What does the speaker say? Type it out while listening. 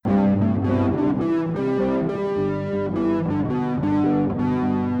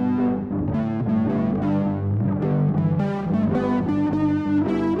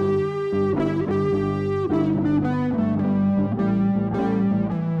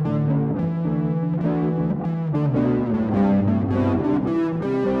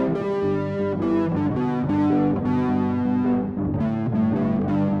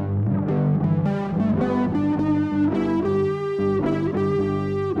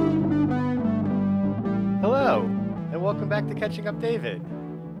welcome back to Catching Up David.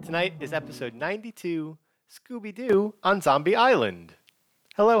 Tonight is episode 92, Scooby-Doo on Zombie Island.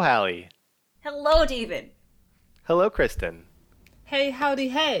 Hello, Hallie. Hello, David. Hello, Kristen. Hey, howdy,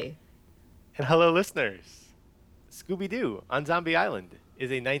 hey. And hello, listeners. Scooby-Doo on Zombie Island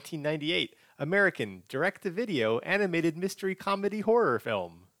is a 1998 American direct-to-video animated mystery comedy horror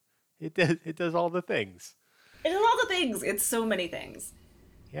film. It does all the things. It does all the things. It's so many things.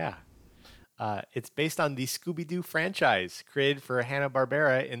 Yeah. It's based on the Scooby-Doo franchise, created for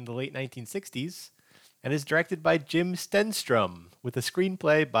Hanna-Barbera in the late 1960s, and is directed by Jim Stenstrom, with a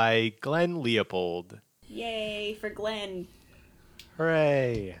screenplay by Glenn Leopold. Yay for Glenn.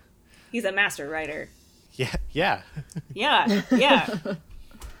 Hooray. He's a master writer. Yeah. Yeah. You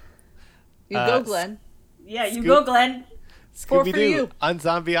go, Glenn. Yeah, you go, Glenn. Scooby-Doo on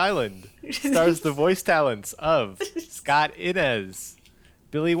Zombie Island stars the voice talents of Scott Inez,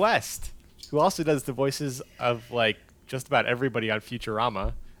 Billy West, who also does the voices of, like, just about everybody on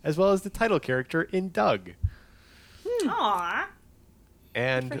Futurama, as well as the title character in Doug. Aww.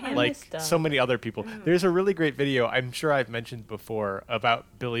 And, like, so many other people. There's a really great video, I'm sure I've mentioned before,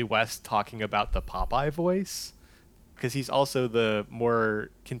 about Billy West talking about the Popeye voice, because he's also the more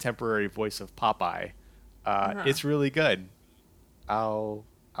contemporary voice of Popeye. It's really good. I'll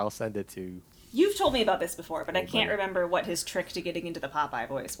send it to... You've told me about this before, but I can't remember what his trick to getting into the Popeye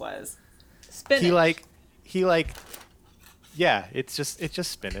voice was. Spinach. Yeah, it's just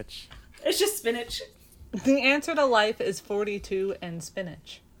spinach. It's just spinach. The answer to life is 42 and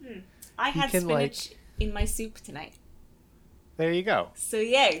spinach. I had spinach in my soup tonight. There you go. So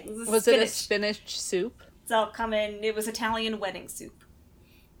yay. Was it a spinach soup? It's all coming. It was Italian wedding soup.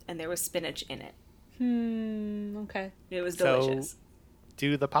 And there was spinach in it. Okay. It was delicious. So,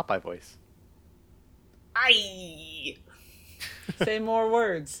 do the Popeye voice. Aye. Say more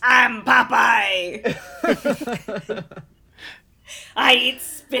words. I'm Popeye. I eat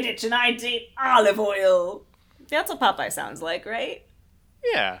spinach and I eat olive oil. That's what Popeye sounds like, right?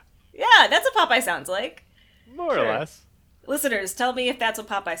 Yeah. Yeah, that's what Popeye sounds like. More or less. Listeners, tell me if that's what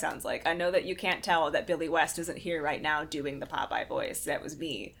Popeye sounds like. I know that you can't tell that Billy West isn't here right now doing the Popeye voice. That was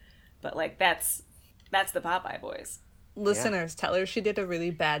me. But, like, that's the Popeye voice. Listeners, tell her she did a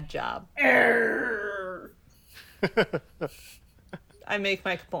really bad job. I make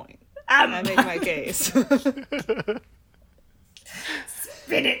my point. I make my case.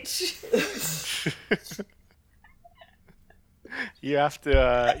 Spinach. You have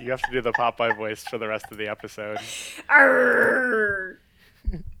to do the Popeye voice for the rest of the episode.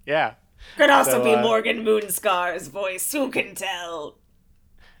 Yeah. Could also be Morgan Moonscar's voice. Who can tell?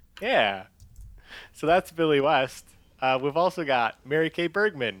 Yeah. So that's Billy West. We've also got Mary Kay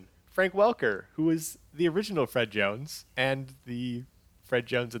Bergman, Frank Welker, who was the original Fred Jones, and the Fred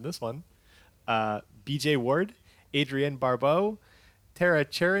Jones in this one. B.J. Ward, Adrienne Barbeau, Tara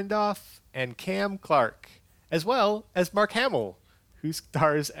Cherendoff, and Cam Clark, as well as Mark Hamill, who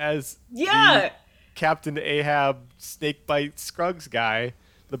stars as the Captain Ahab Snakebite Scruggs guy,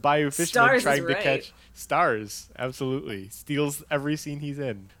 the Bayou Fisherman trying to catch stars. Absolutely. Steals every scene he's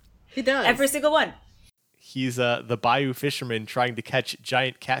in. He does. Every single one. He's the Bayou Fisherman trying to catch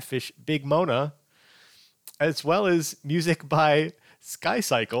giant catfish Big Mona, as well as music by Sky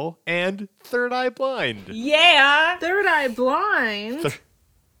Cycle and Third Eye Blind. Yeah! Third Eye Blind?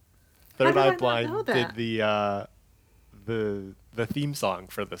 Third Eye Blind did the theme song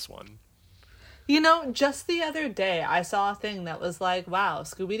for this one. You know, just the other day, I saw a thing that was like, wow,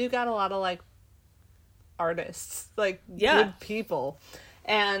 Scooby-Doo got a lot of, like, artists. Like, good people.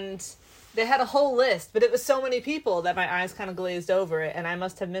 And they had a whole list, but it was so many people that my eyes kind of glazed over it, and I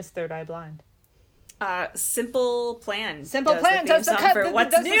must have missed Third Eye Blind. Simple Plan. Simple Plan does the cut for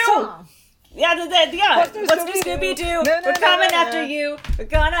What's New? Yeah. What's new, Scooby-Doo? We're coming after you. We're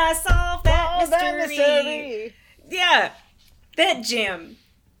gonna solve that mystery. Yeah. That jam.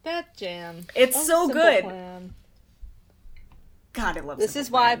 It's so good. Plan. God, I love this. Is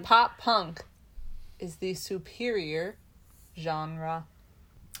why pop punk is the superior genre.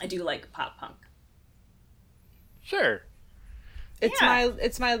 I do like pop punk. Sure.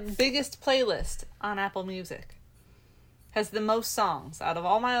 It's my biggest playlist on Apple Music. Has the most songs out of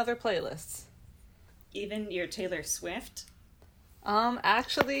all my other playlists. Even your Taylor Swift?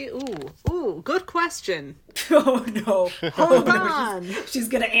 Actually, good question. Oh no. Hold on. She's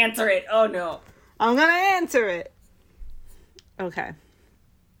gonna answer it. Oh no. I'm gonna answer it. Okay.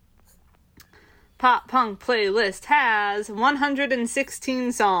 Pop Punk playlist has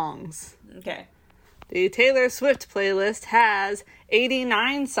 116 songs. Okay. The Taylor Swift playlist has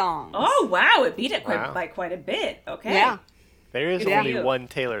 89 songs. Oh, wow. It beat it by quite a bit. Okay. Yeah. There is only one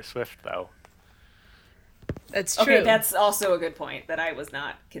Taylor Swift, though. That's true. Okay, that's also a good point that I was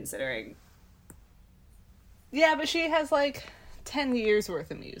not considering. Yeah, but she has, 10 years worth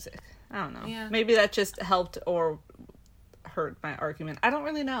of music. I don't know. Yeah. Maybe that just helped or hurt my argument. I don't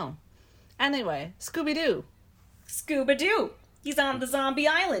really know. Anyway, Scooby-Doo. Scooby-Doo. He's on the zombie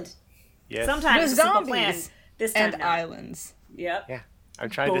island. Yes. Sometimes it's a simple plan. This time and islands. Yep. Yeah. I'm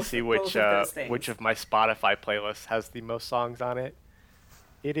trying to see which of my Spotify playlists has the most songs on it.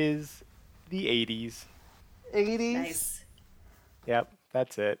 It is the 80s. 80s? Nice. Yep,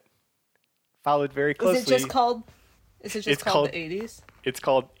 that's it. Followed very closely. Is it just called the 80s? It's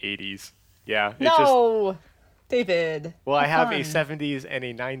called 80s. Yeah. No! David. Well, I have a 70s and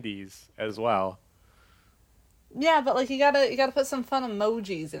a 90s as well. Yeah, but you gotta put some fun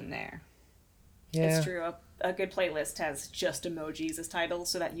emojis in there. Yeah. It's true. A good playlist has just emojis as titles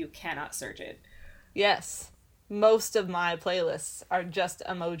so that you cannot search it. Yes. Most of my playlists are just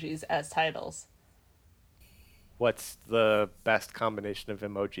emojis as titles. What's the best combination of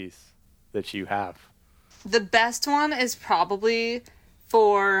emojis that you have? The best one is probably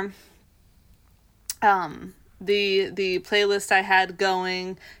for the playlist I had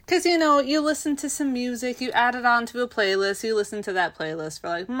going, because you listen to some music, you add it onto a playlist, you listen to that playlist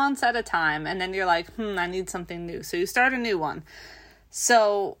for months at a time, and then you're like, I need something new, so you start a new one.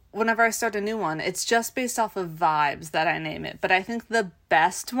 So whenever I start a new one, it's just based off of vibes that I name it. But I think the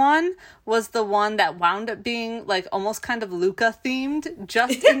best one was the one that wound up being almost kind of Luca themed,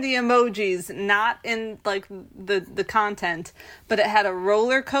 just in the emojis, not in the content. But it had a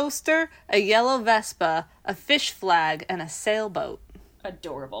roller coaster, a yellow Vespa, a fish flag, and a sailboat.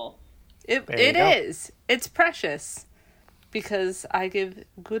 Adorable. It is. It's precious because I give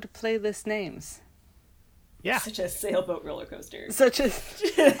good playlist names. Yeah. Such a sailboat roller coaster. It's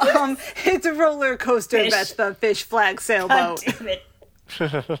a roller coaster, Vespa, fish flag, sailboat. God damn it.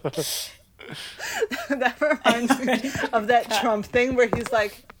 That reminds me of that Trump thing where he's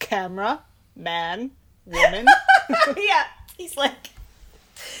like, camera, man, woman. Yeah, he's like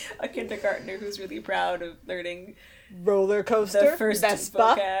a kindergartner who's really proud of learning roller coaster, the first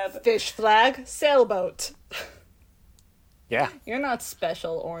Vespa, vocab. Fish flag, sailboat. Yeah. You're not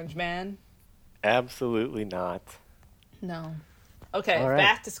special, Orange Man. Absolutely not. No. Okay, right.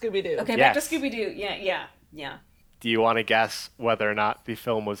 Back to Scooby-Doo. Okay, Yes. back to Scooby-Doo. Yeah. Do you want to guess whether or not the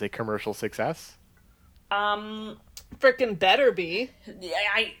film was a commercial success? Frickin' better be.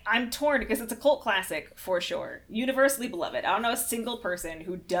 I'm torn because it's a cult classic for sure. Universally beloved. I don't know a single person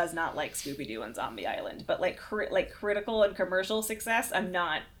who does not like Scooby-Doo and Zombie Island, but critical and commercial success, I'm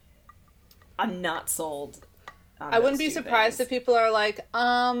not sold. I wouldn't be surprised if people are like,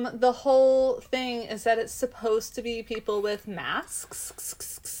 the whole thing is that it's supposed to be people with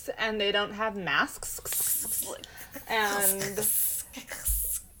masks, and they don't have masks, and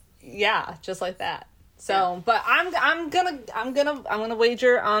yeah, just like that. So, but I'm gonna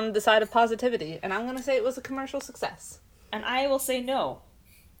wager on the side of positivity, and I'm gonna say it was a commercial success. And I will say no.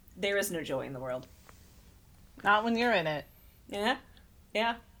 There is no joy in the world. Not when you're in it. Yeah.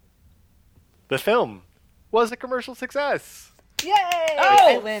 The film was a commercial success. Yay!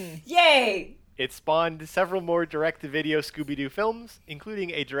 Oh! I win. Yay! It spawned several more direct-to-video Scooby-Doo films,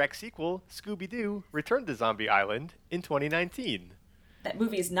 including a direct sequel, Scooby-Doo Return to Zombie Island, in 2019. That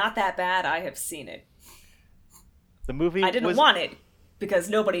movie is not that bad. I have seen it. The movie I didn't want it because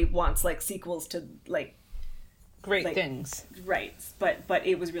nobody wants sequels to great things. Right. But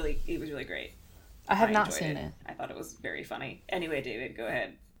it was really great. I have not seen it. I thought it was very funny. Anyway, David, go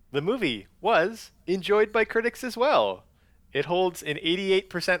ahead. The movie was enjoyed by critics as well. It holds an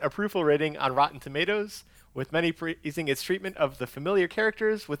 88% approval rating on Rotten Tomatoes, with many praising its treatment of the familiar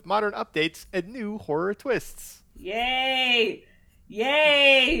characters with modern updates and new horror twists. Yay!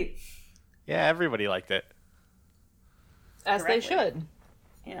 Yeah, everybody liked it. As Correctly. they should.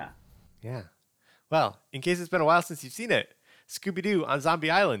 Yeah. Well, in case it's been a while since you've seen it, Scooby-Doo on Zombie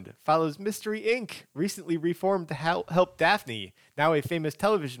Island follows Mystery Inc., recently reformed to help Daphne, now a famous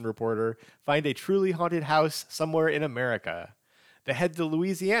television reporter, find a truly haunted house somewhere in America. They head to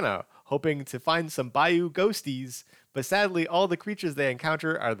Louisiana, hoping to find some bayou ghosties, but sadly all the creatures they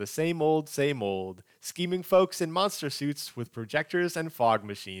encounter are the same old, scheming folks in monster suits with projectors and fog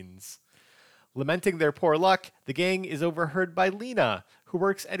machines. Lamenting their poor luck, the gang is overheard by Lena, who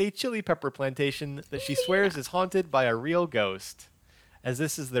works at a chili pepper plantation that she swears is haunted by a real ghost. As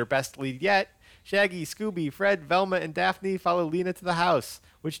this is their best lead yet, Shaggy, Scooby, Fred, Velma, and Daphne follow Lena to the house,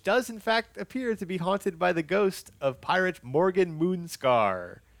 which does in fact appear to be haunted by the ghost of pirate Morgan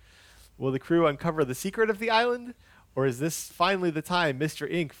Moonscar. Will the crew uncover the secret of the island, or is this finally the time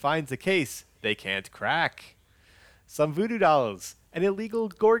Mr. Inc. finds a case they can't crack? Some voodoo dolls, an illegal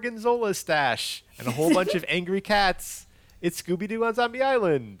Gorgonzola stash, and a whole bunch of angry cats. It's Scooby-Doo on Zombie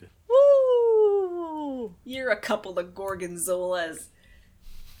Island. Woo! You're a couple of Gorgonzolas.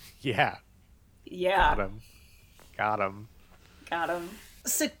 Yeah. Yeah. Got him.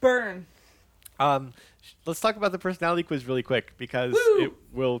 Sick burn. Let's talk about the personality quiz really quick because it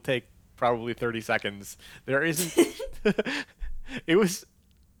will take probably 30 seconds. There isn't...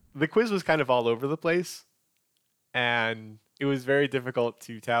 The quiz was kind of all over the place, and it was very difficult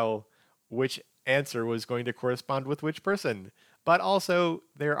to tell which answer was going to correspond with which person. But also,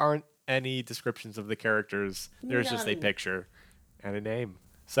 there aren't any descriptions of the characters. There's just a picture and a name.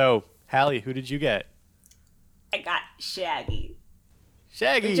 So, Hallie, who did you get? I got Shaggy.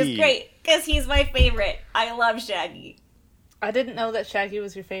 Shaggy! Which is great, because he's my favorite. I love Shaggy. I didn't know that Shaggy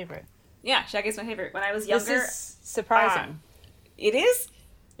was your favorite. Yeah, Shaggy's my favorite. When I was younger... This is surprising. It is?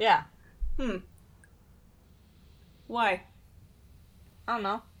 Yeah. Why? I don't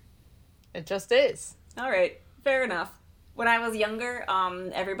know. It just is. Alright, fair enough. When I was younger,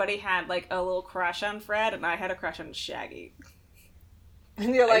 everybody had, like, a little crush on Fred, and I had a crush on Shaggy.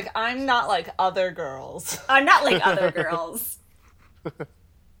 And you're like, I'm not like other girls. I'm not like other girls.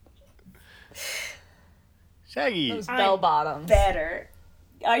 Shaggy. Those bell bottoms. Better.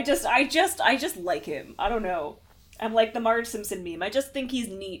 I just like him. I don't know. I'm like the Marge Simpson meme. I just think he's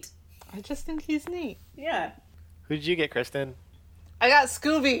neat. Yeah. Who did you get, Kristen? I got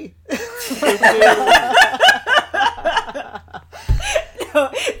Scooby. No,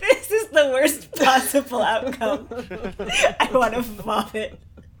 this is the worst possible outcome. I want to vomit.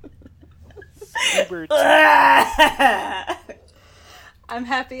 I'm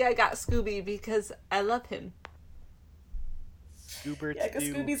happy I got Scooby because I love him. Yeah, because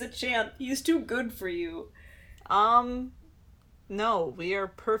Scooby's a champ. He's too good for you. No, we are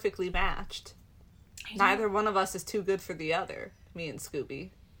perfectly matched. Neither one of us is too good for the other, me and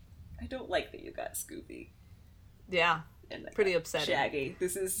Scooby. I don't like that you got Scooby. Yeah, and pretty upsetting. Shaggy.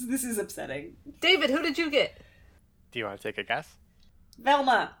 This is upsetting. David, who did you get? Do you want to take a guess?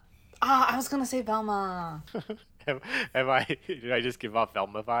 Velma. I was gonna say Velma. Did I just give off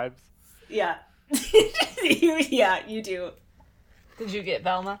Velma vibes? Yeah. You do. Did you get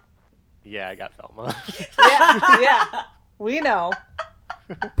Velma? Yeah, I got Velma. Yeah. We know.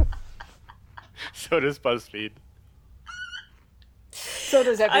 So does BuzzFeed. So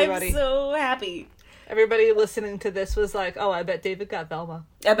does everybody. I'm so happy. Everybody listening to this was like, oh, I bet David got Velma.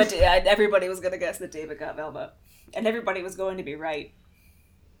 I bet everybody was going to guess that David got Velma. And everybody was going to be right.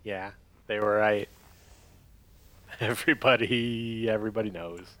 Yeah, they were right. Everybody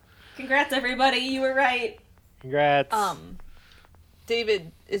knows. Congrats, everybody. You were right. Congrats.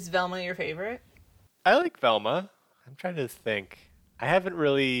 David, is Velma your favorite? I like Velma. I'm trying to think. I haven't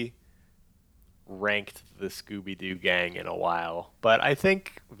really ranked the Scooby-Doo gang in a while, but I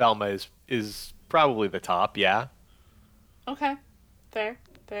think Velma is probably the top. Yeah. Okay. Fair.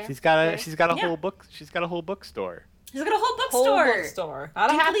 She's got a whole book. She's got a whole bookstore. She's got a whole bookstore. Not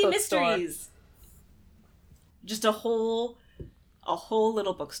a half Complete bookstore. Mysteries. Just a whole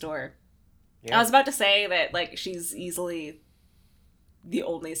little bookstore. Yeah. I was about to say that like she's easily the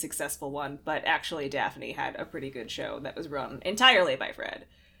only successful one, but actually Daphne had a pretty good show that was run entirely by Fred.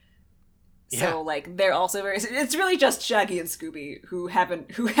 Yeah. So like they're also very. It's really just Shaggy and Scooby who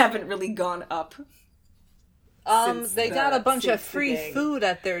haven't really gone up. They got a bunch of free food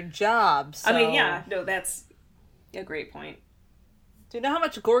at their jobs. So. I mean, yeah, no, that's a great point. Do you know how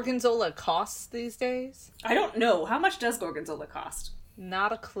much Gorgonzola costs these days? I don't know. How much does Gorgonzola cost?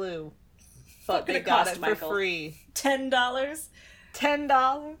 Not a clue. But they got it for free. $10?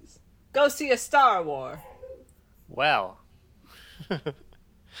 $10? Go see a Star Wars. Well,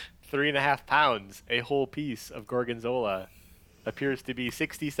 3.5 pounds, a whole piece of Gorgonzola, appears to be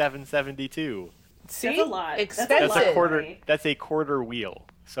 $67.72. See, that's a lot. Expensive. That's a quarter. That's a quarter wheel.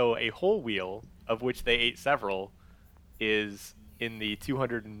 So a whole wheel, of which they ate several, is in the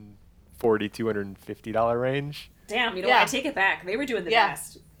 $240, $250 range. Damn, you know what? I take it back. They were doing the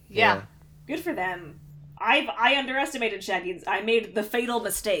best. Yeah. Good for them. I underestimated Shaggy. I made the fatal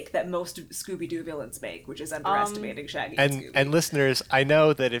mistake that most Scooby-Doo villains make, which is underestimating Shaggy and Scooby. And listeners, I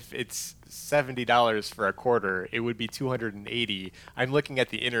know that if it's $70 for a quarter, it would be $280. I'm looking at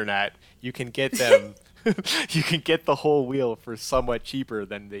the internet. You can get them. You can get the whole wheel for somewhat cheaper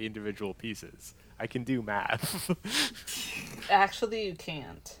than the individual pieces. I can do math. Actually, you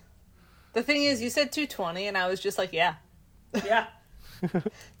can't. The thing is, you said $220, and I was just like, yeah. Yeah.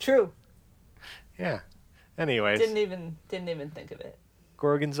 True. Yeah. Anyways. Didn't even think of it.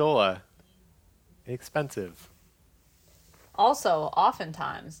 Gorgonzola. Expensive. Also,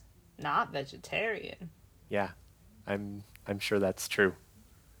 oftentimes, not vegetarian. Yeah. I'm I'm sure that's true.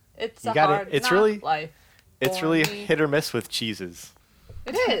 It's a hard life. It's really hit or miss with cheeses.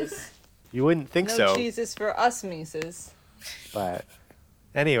 It is. You wouldn't think so. No cheeses for us, Mises. But,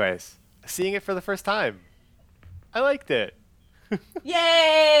 anyways, seeing it for the first time, I liked it. Yay!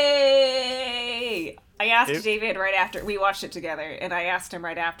 I asked David right after we watched it together, and I asked him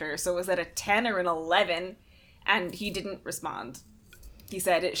right after. So was that a 10 or an 11? And he didn't respond. He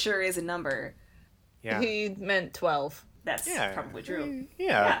said it sure is a number. Yeah. He meant 12. That's probably true.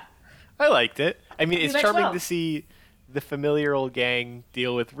 Yeah. I liked it. I mean, it's charming 12. to see the familiar old gang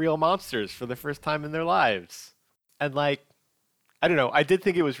deal with real monsters for the first time in their lives. And, like, I don't know. I did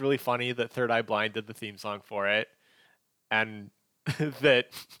think it was really funny that Third Eye Blind did the theme song for it. And that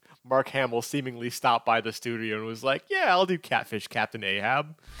Mark Hamill seemingly stopped by the studio and was like, yeah, I'll do Catfish Captain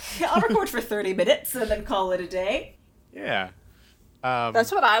Ahab. Yeah, I'll record for 30 minutes and then call it a day. Yeah.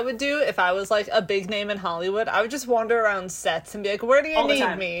 That's what I would do if I was, like, a big name in Hollywood. I would just wander around sets and be like, where do you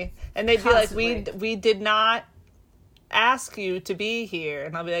need me? And they'd Constantly. be like, we did not ask you to be here.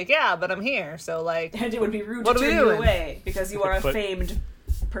 And I'll be like, yeah, but I'm here. So, like, and it would be rude to turn you away because you are a famed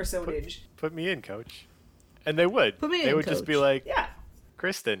personage. Put me in, coach. And they would. They would just be like, yeah,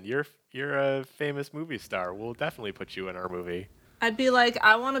 Kristen, you're a famous movie star. We'll definitely put you in our movie. I'd be like,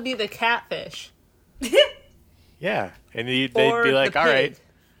 I want to be the catfish. Yeah, and they'd be like, all right.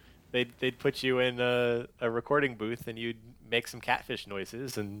 They'd put you in a recording booth, and you'd make some catfish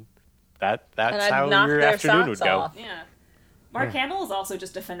noises, and that's how your afternoon would go. Yeah. Mark Hamill is also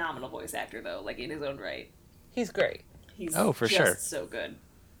just a phenomenal voice actor, though, like in his own right. He's great. He's for just sure. So good.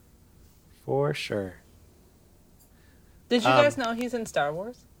 For sure. Did you guys know he's in Star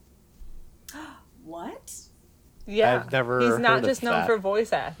Wars? What? Yeah. I've never He's not heard just of known that. for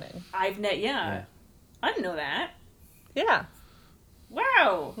voice acting. Yeah. I didn't know that. Yeah.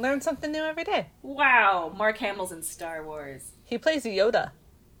 Wow. Learn something new every day. Wow. Mark Hamill's in Star Wars. He plays Yoda.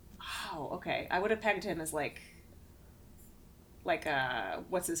 Oh, okay. I would have pegged him as like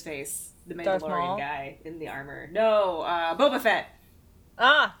what's his face? The Mandalorian guy in the armor. No, Boba Fett.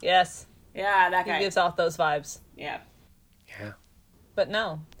 Ah, yes. Yeah, that guy. He gives off those vibes. Yeah. Yeah. But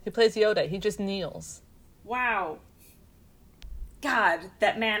no, he plays Yoda. He just kneels. Wow. God,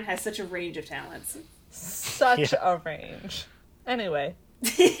 that man has such a range of talents. Such a range. Anyway.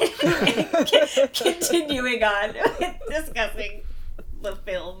 Continuing on with discussing the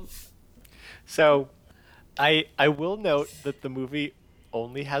film. So, I will note that the movie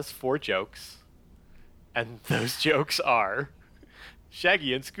only has 4 jokes, and those jokes are: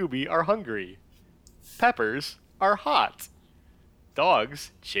 Shaggy and Scooby are hungry. Peppers are hot.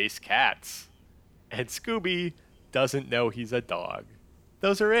 Dogs chase cats. And Scooby doesn't know he's a dog.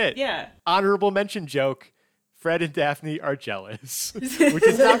 Those are it. Yeah. Honorable mention joke: Fred and Daphne are jealous. Which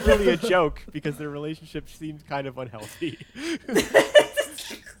is not really a joke because their relationship seems kind of unhealthy.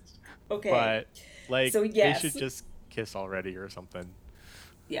 Okay. But, like, so, yes. they should just kiss already or something.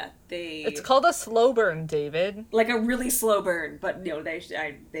 Yeah, It's called a slow burn, David. Like a really slow burn, but no, they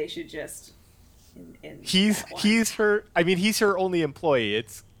should just. He's her. I mean, he's her only employee.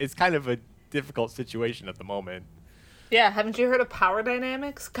 It's kind of a difficult situation at the moment. Yeah, haven't you heard of Power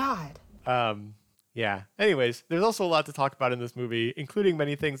Dynamics? God. Yeah. Anyways, there's also a lot to talk about in this movie, including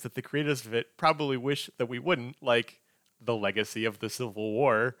many things that the creators of it probably wish that we wouldn't, like the legacy of the Civil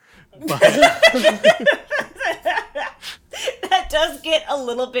War. But that does get a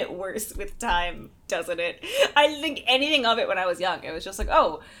little bit worse with time, doesn't it? I didn't think anything of it when I was young. It was just like,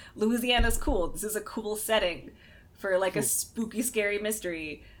 oh, Louisiana's cool. This is a cool setting for like a spooky, scary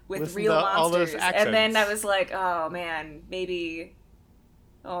mystery with real monsters. And then I was like, oh man, maybe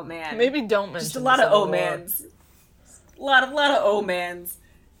don't mention just a lot of oh-mans. A lot of oh-mans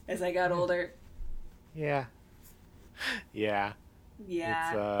as I got older. Yeah. Yeah.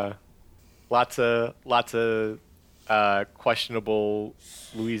 It's lots of questionable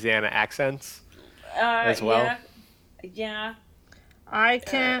Louisiana accents as well. Yeah. I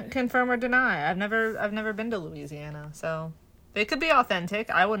can't confirm or deny. I've never been to Louisiana, so they could be authentic.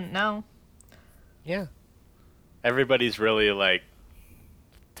 I wouldn't know. Yeah. Everybody's really like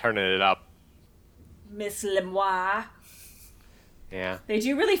turning it up. Miss Lemois. Yeah. They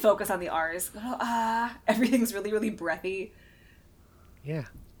do really focus on the R's. Everything's really, really breathy. Yeah.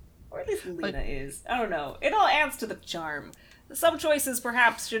 Or at least Lena is. I don't know. It all adds to the charm. Some choices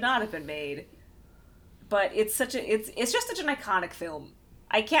perhaps should not have been made. But it's just such an iconic film.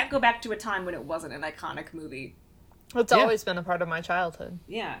 I can't go back to a time when it wasn't an iconic movie. It's always been a part of my childhood.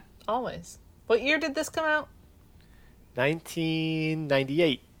 Yeah. Always. What year did this come out?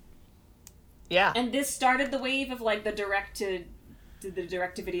 1998. Yeah. And this started the wave of like the direct to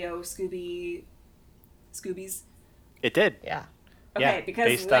video Scoobies. It did. Yeah. Okay, yeah, because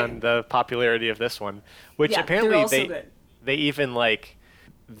based on the popularity of this one, which apparently they even like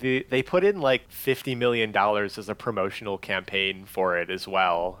they put in like $50 million as a promotional campaign for it as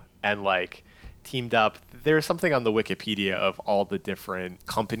well, and like teamed up. There's something on the Wikipedia of all the different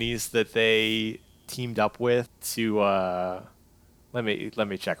companies that they teamed up with to let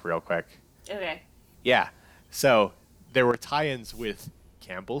me check real quick. Okay. Yeah. So there were tie-ins with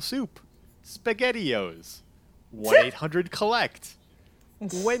Campbell Soup, SpaghettiOs, 1-800-COLLECT,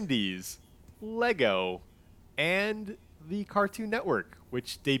 Wendy's, Lego, and the Cartoon Network,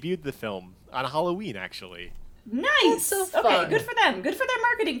 which debuted the film on Halloween, actually. Nice! So fun. Okay, good for them. Good for their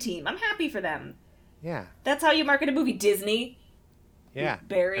marketing team. I'm happy for them. Yeah. That's how you market a movie, Disney. Yeah.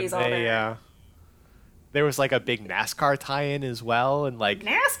 Buries all their... There was like a big NASCAR tie-in as well, and like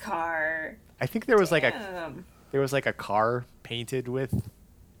NASCAR. I think there was Damn. like a car painted with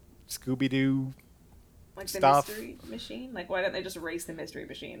Scooby-Doo like stuff. The mystery machine. Like, why don't they just race the mystery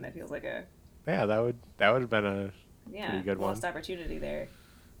machine? That feels like a that would have been a pretty good lost one. opportunity there.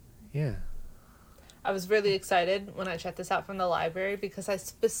 Yeah. I was really excited when I checked this out from the library because I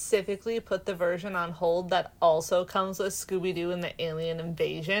specifically put the version on hold that also comes with Scooby-Doo and the Alien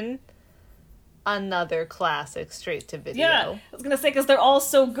Invasion. Another classic straight to video. Yeah, I was gonna say, because they're all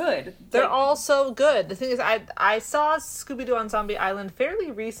so good. They're all so good. The thing is, I saw Scooby-Doo on Zombie Island fairly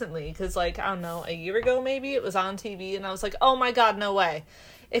recently, because, like, I don't know, a year ago maybe, it was on TV, and I was like, oh my god, no way.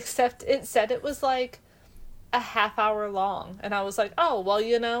 Except it said it was, like, a half hour long. And I was like, oh, well,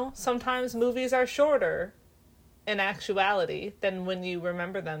 you know, sometimes movies are shorter in actuality than when you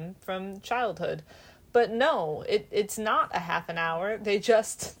remember them from childhood. But no, it's not a half an hour. They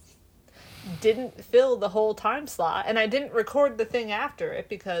just didn't fill the whole time slot, and I didn't record the thing after it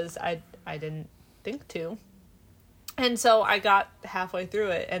because I didn't think to. And so I got halfway through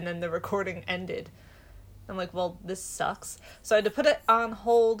it, and then the recording ended. I'm like, well, this sucks. So I had to put it on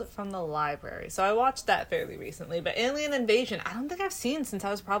hold from the library. So I watched that fairly recently. But Alien Invasion, I don't think I've seen since I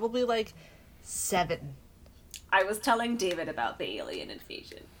was probably like 7. I was telling David about the Alien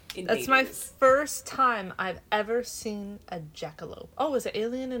Invasion. That's my first time I've ever seen a jackalope. Oh, is it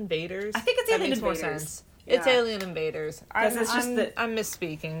Alien Invaders? I think it's Alien Invaders. More sense. Yeah. It's Alien Invaders. I'm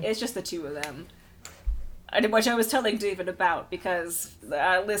misspeaking. It's just the two of them. Which I was telling David about, because,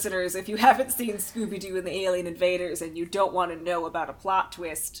 listeners, if you haven't seen Scooby-Doo and the Alien Invaders and you don't want to know about a plot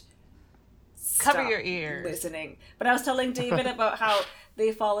twist, cover your ears. Listening. But I was telling David about how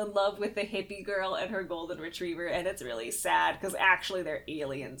they fall in love with the hippie girl and her golden retriever, and it's really sad, because actually they're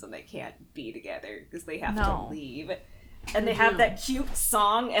aliens and they can't be together, because they have to leave. And they have that cute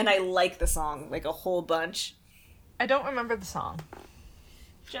song, and I like the song, like, a whole bunch. I don't remember the song.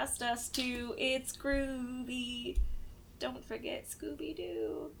 Just us two, it's groovy. Don't forget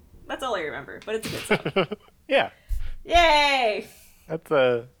Scooby-Doo. That's all I remember, but it's a good song. Yeah. Yay! That's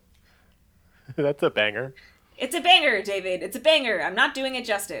a banger. It's a banger, David. It's a banger. I'm not doing it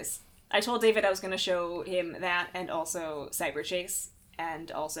justice. I told David I was going to show him that, and also Cyber Chase,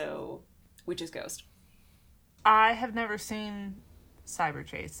 and also Witch's Ghost. I have never seen Cyber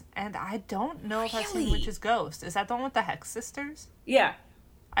Chase, and I don't know if I've seen Witch's Ghost. Is that the one with the Hex Sisters? Yeah.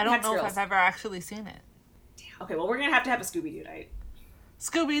 I don't know if I've ever actually seen it. Okay, well, we're going to have a Scooby-Doo night.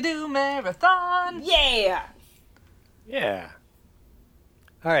 Scooby-Doo Marathon! Yeah! Yeah.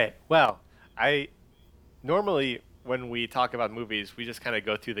 All right. Well, normally when we talk about movies, we just kind of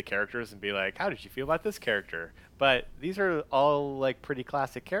go through the characters and be like, how did you feel about this character? But these are all, like, pretty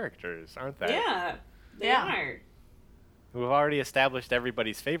classic characters, aren't they? Yeah, they are. We've already established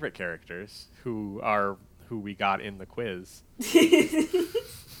everybody's favorite characters, who we got in the quiz.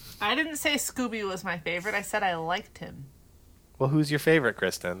 I didn't say Scooby was my favorite. I said I liked him. Well, who's your favorite,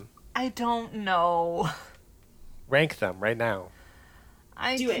 Kristen? I don't know. Rank them right now.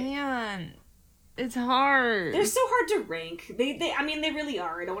 I can't. It's hard. They're so hard to rank. They really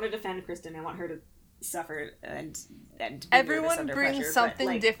are. I don't want to defend Kristen. I want her to suffer and everyone brings pressure,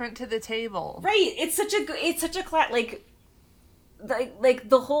 something different to the table. Right. It's such a like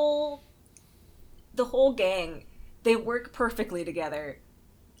the whole gang, they work perfectly together.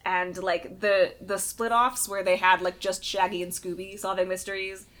 And, like, the split-offs where they had, like, just Shaggy and Scooby solving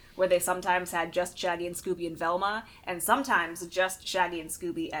mysteries, where they sometimes had just Shaggy and Scooby and Velma, and sometimes just Shaggy and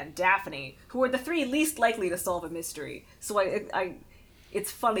Scooby and Daphne, who are the 3 least likely to solve a mystery. So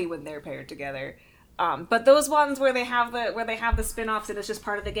it's funny when they're paired together. But those ones where they have the spin-offs and it's just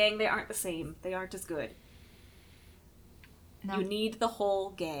part of the gang, they aren't the same. They aren't as good. No. You need the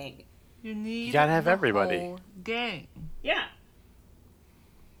whole gang. You gotta have everybody. Whole gang. Yeah.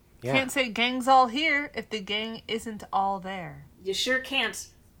 Yeah. Can't say gang's all here if the gang isn't all there. You sure can't.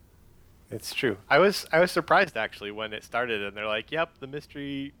 It's true. I was surprised actually when it started and they're like, "Yep, the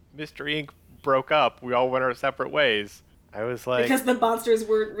Mystery Inc. broke up. We all went our separate ways." I was like, because the monsters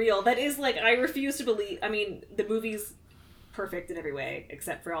weren't real. That is like, I refuse to believe. I mean, the movie's perfect in every way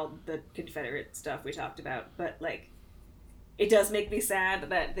except for all the Confederate stuff we talked about. But like, it does make me sad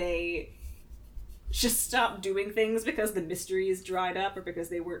that they just stopped doing things because the mysteries dried up or because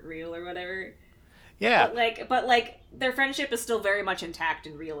they weren't real or whatever. yeah, But their friendship is still very much intact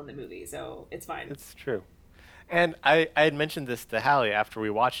and real in the movie, so it's fine. it's true. And I had mentioned this to Hallie after we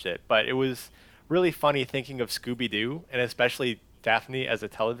watched it, but it was really funny thinking of Scooby-Doo, and especially Daphne as a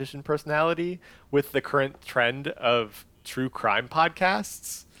television personality, with the current trend of true crime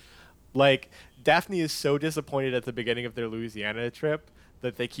podcasts. Like, Daphne is so disappointed at the beginning of their Louisiana trip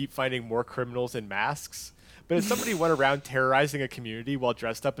that they keep finding more criminals in masks. But if somebody went around terrorizing a community while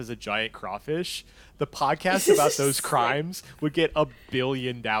dressed up as a giant crawfish, the podcast about those crimes would get 1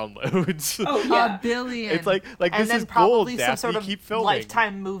 billion downloads. Oh, yeah. 1 billion. It's like and this then is probably gold, some Daphne. sort of Keep filming.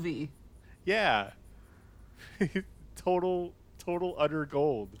 Lifetime movie. Yeah. total utter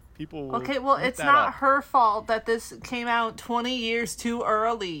gold. People will Okay, well, eat it's that not up. her fault that this came out 20 years too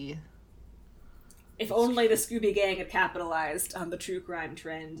early. If only the Scooby Gang had capitalized on the true crime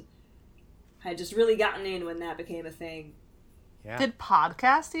trend. Had just really gotten in when that became a thing. Yeah. Did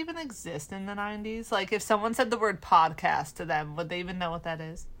podcast even exist in the 90s? Like, if someone said the word podcast to them, would they even know what that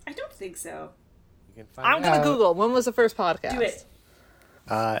is? I don't think so. You can find I'm going to out. Google. When was the first podcast? Do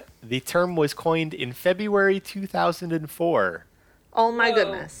it. The term was coined in February 2004. Oh, my Whoa.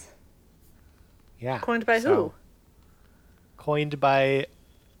 goodness. Yeah. Coined by So, who? Coined by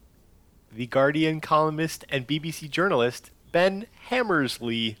The Guardian columnist and BBC journalist Ben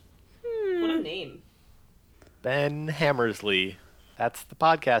Hammersley. What a name. Ben Hammersley. That's the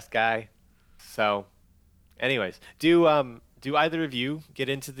podcast guy. So, anyways, do either of you get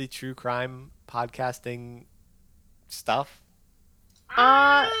into the true crime podcasting stuff?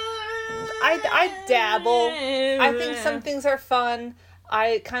 I dabble. I think some things are fun.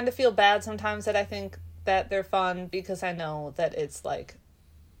 I kind of feel bad sometimes that I think that they're fun because I know that it's like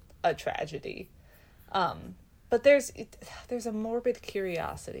a tragedy. But there's a morbid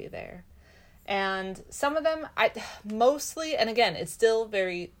curiosity there. And some of them, mostly, and again, it's still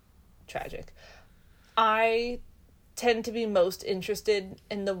very tragic. I tend to be most interested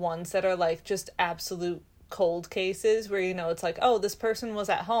in the ones that are like just absolute cold cases where, you know, it's like, oh, this person was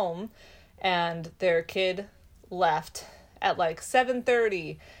at home and their kid left at like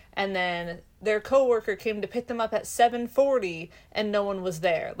 7:30 and then their coworker came to pick them up at 7:40 and no one was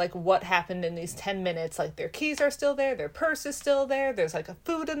there. Like, what happened in these 10 minutes? Like, their keys are still there, their purse is still there, there's like a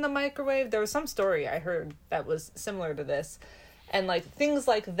food in the microwave. There was some story I heard that was similar to this. And like things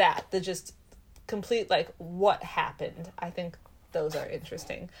like that just complete like what happened. I think those are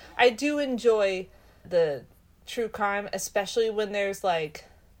interesting. I do enjoy the true crime, especially when there's like,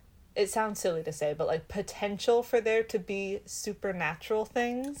 it sounds silly to say, but like potential for there to be supernatural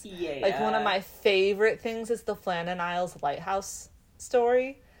things. Yeah. Like one of my favorite things is the Flannan Isles lighthouse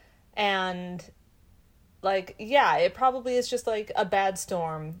story. And like, yeah, it probably is just like a bad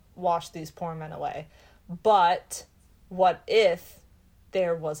storm washed these poor men away. But what if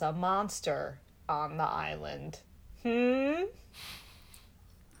there was a monster on the island? The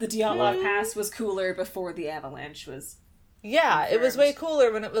Diatlov Pass was cooler before the avalanche was. Yeah, confirmed. it was way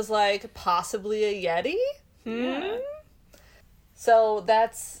cooler when it was like possibly a Yeti. Yeah. So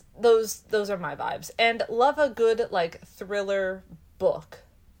that's those are my vibes. And love a good like thriller book.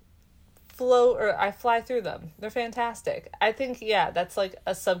 I fly through them. They're fantastic. I think that's like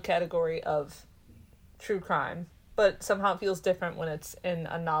a subcategory of true crime, but somehow it feels different when it's in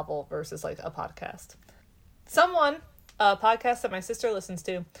a novel versus like a podcast. A podcast that my sister listens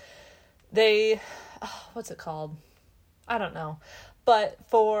to, what's it called? I don't know. But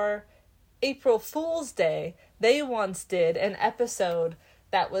for April Fool's Day, they once did an episode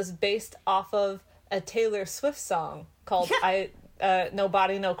that was based off of a Taylor Swift song called No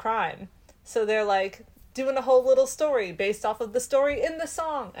Body, No Crime. So they're like doing a whole little story based off of the story in the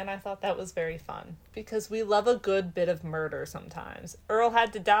song. And I thought that was very fun because we love a good bit of murder sometimes. Earl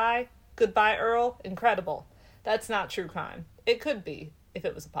had to die. Goodbye, Earl. Incredible. That's not true crime. It could be if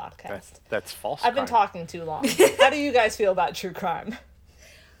it was a podcast. That's false. I've been talking too long. How do you guys feel about true crime?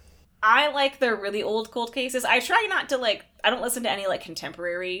 I like the really old cold cases. I try not to like, I don't listen to any like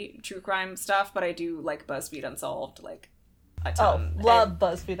contemporary true crime stuff, but I do like BuzzFeed Unsolved like a ton. Love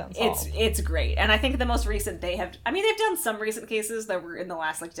BuzzFeed Unsolved. It's great. And I think the most recent they've done some recent cases that were in the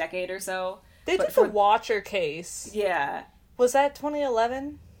last like decade or so. They did the Watcher case. Yeah. Was that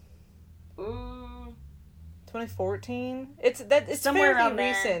 2011? Ooh. 2014? It's Somewhere fairly around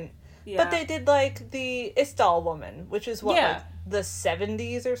there. recent. Yeah. But they did, like, the Istal Woman, which is what, like, the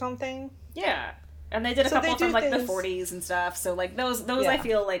 70s or something? Yeah. And they did a couple from, like, the 40s and stuff. So, like, those I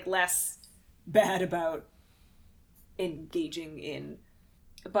feel, like, less bad about engaging in.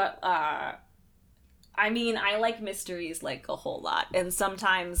 But, I mean, I like mysteries, like, a whole lot. And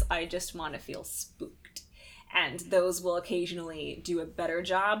sometimes I just want to feel spooked. And those will occasionally do a better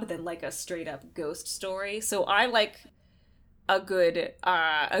job than, like, a straight-up ghost story. So I like a good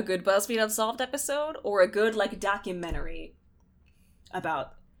BuzzFeed Unsolved episode, or a good, like, documentary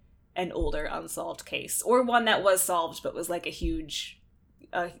about an older unsolved case, or one that was solved but was, like, a huge,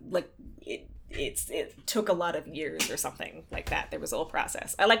 like, it took a lot of years or something like that. There was a whole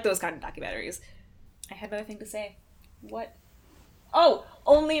process. I like those kind of documentaries. I had another thing to say. What? Oh,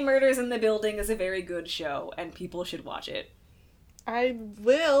 Only Murders in the Building is a very good show, and people should watch it. I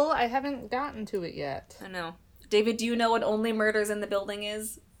will. I haven't gotten to it yet. I know. David, do you know what Only Murders in the Building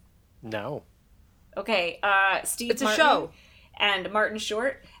is? No. Okay, Steve It's Martin a show. And Martin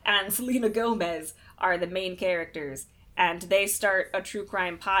Short and Selena Gomez are the main characters, and they start a true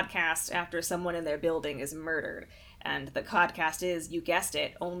crime podcast after someone in their building is murdered. And the podcast is, you guessed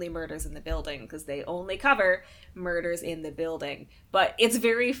it, Only Murders in the Building, because they only cover murders in the building. But it's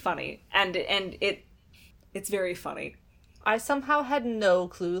very funny, and it's very funny. I somehow had no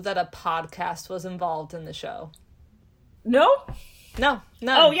clue that a podcast was involved in the show. No? No.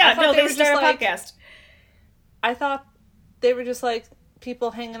 Oh, yeah, no, they start a podcast. I thought they were just, like,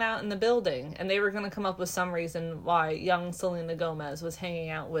 people hanging out in the building, and they were going to come up with some reason why young Selena Gomez was hanging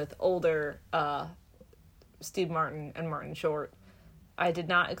out with older, Steve Martin and Martin Short. I did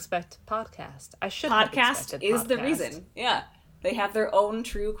not expect podcast. I should have expected podcast. Podcast is the reason. Yeah. They have their own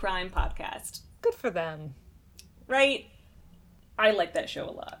true crime podcast. Good for them. Right? I like that show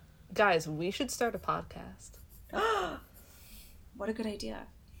a lot. Guys, we should start a podcast. What a good idea.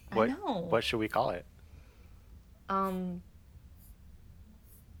 I know. What should we call it? Only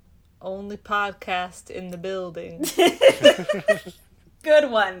podcast in the building.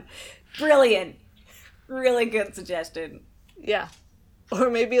 Good one. Brilliant. Really good suggestion. Yeah. Or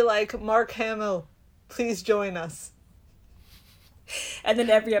maybe like, Mark Hamill, please join us. And then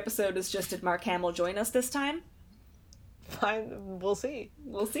every episode is just, did Mark Hamill join us this time? Fine. We'll see.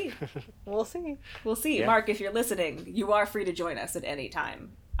 We'll see. We'll see. We'll see. Yeah. Mark, if you're listening, you are free to join us at any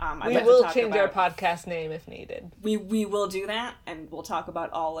time. We will change our podcast name if needed. We will do that, and we'll talk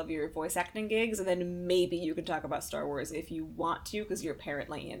about all of your voice acting gigs, and then maybe you can talk about Star Wars if you want to, because you're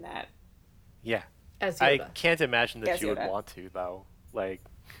apparently in that. Yeah. As I can't imagine that you would want to, though. Like...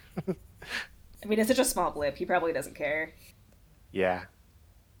 I mean, it's such a small blip. He probably doesn't care. Yeah.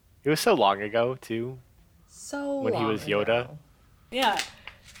 It was so long ago, too. When he was Yoda. Ago. Yeah.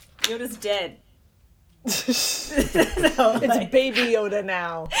 Yoda's dead. It's Baby Yoda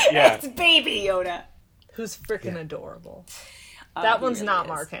now. Yeah. It's Baby Yoda. Who's freaking adorable. That one's really not is.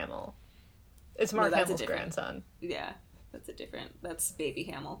 Mark Hamill. It's Mark Hamill's grandson. Yeah. That's Baby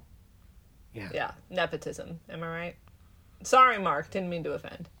Hamill. Yeah. Yeah. Nepotism. Am I right? Sorry, Mark. Didn't mean to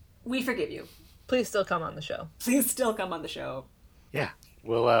offend. We forgive you. Please still come on the show. Yeah.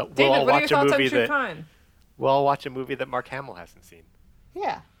 We'll David, all watch a movie that crime? We'll all watch a movie that Mark Hamill hasn't seen.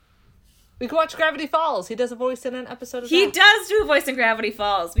 Yeah. We can watch Gravity Falls. He does a voice in an episode of He does do a voice in Gravity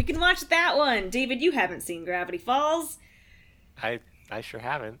Falls. We can watch that one. David, you haven't seen Gravity Falls. I sure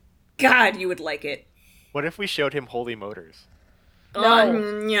haven't. God, you would like it. What if we showed him Holy Motors? No.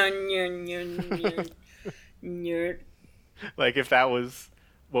 Like if that was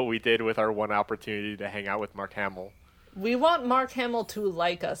what we did with our one opportunity to hang out with Mark Hamill. We want Mark Hamill to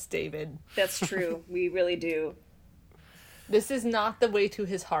like us, David. That's true. We really do. This is not the way to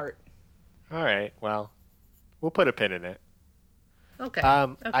his heart. All right. Well, we'll put a pin in it. Okay.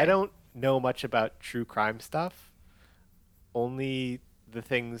 I don't know much about true crime stuff. Only the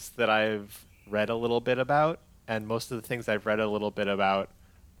things that I've read a little bit about, and most of the things I've read a little bit about,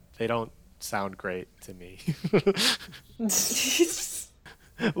 they don't sound great to me.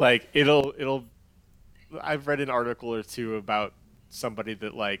 Like it'll I've read an article or two about somebody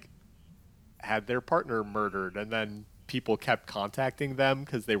that like had their partner murdered, and then people kept contacting them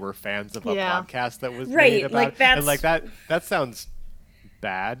because they were fans of a podcast that was made about like that's... and like that sounds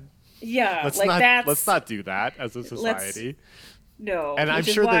bad. Yeah, let's not do that as a society. No, and I'm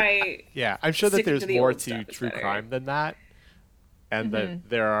sure that there's more to true crime than that, and that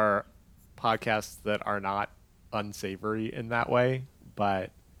there are podcasts that are not unsavory in that way,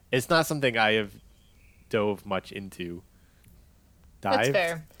 but it's not something I have dove much into.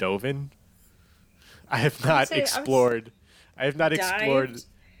 Dove in. I have not explored. I have not explored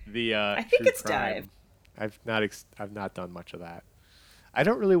the. I think true it's crime. dive. I've not done much of that. I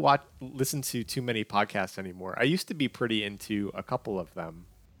don't really listen to too many podcasts anymore. I used to be pretty into a couple of them.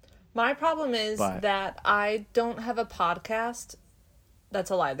 My problem is that I don't have a podcast. That's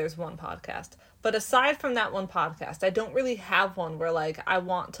a lie. There's one podcast. But aside from that one podcast, I don't really have one where, like, I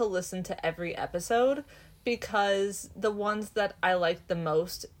want to listen to every episode, because the ones that I like the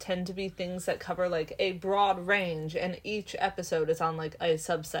most tend to be things that cover, like, a broad range, and each episode is on, like, a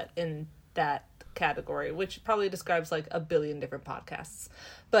subset in that category, which probably describes, like, a billion different podcasts.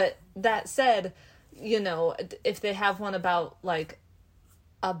 But that said, you know, if they have one about, like,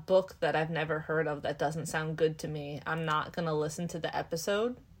 a book that I've never heard of that doesn't sound good to me, I'm not gonna listen to the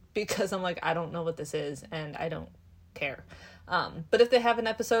episode, because I'm like, I don't know what this is, and I don't care. But if they have an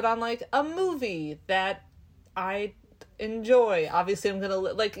episode on, like, a movie that I enjoy, obviously I'm gonna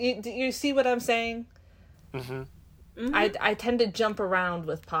like, you see what I'm saying? Mm-hmm. Mm-hmm. I tend to jump around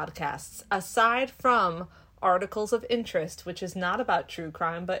with podcasts, aside from Articles of Interest, which is not about true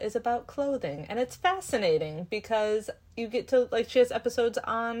crime, but is about clothing. And it's fascinating because you get to, like, she has episodes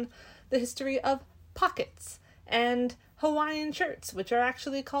on the history of pockets and Hawaiian shirts, which are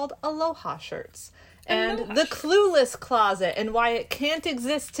actually called aloha shirts. And the Clueless Closet and why it can't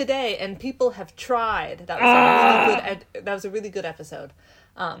exist today, and people have tried. That was a really good episode.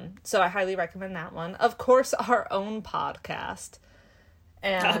 So I highly recommend that one. Of course, our own podcast.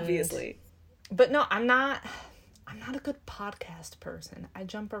 And, obviously. But no, I'm not a good podcast person. I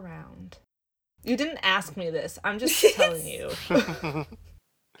jump around. You didn't ask me this. I'm just telling you.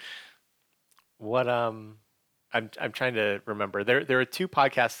 What I'm trying to remember. There are two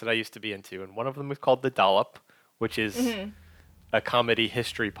podcasts that I used to be into, and one of them was called The Dollop, which is a comedy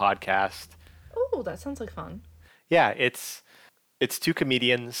history podcast. Oh, that sounds like fun. Yeah, it's two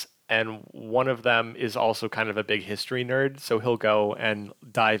comedians, and one of them is also kind of a big history nerd, so he'll go and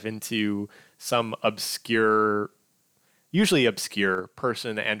dive into some usually obscure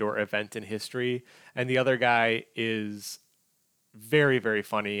person and or event in history, and the other guy is very, very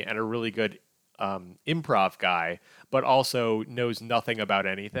funny and a really good improv guy, but also knows nothing about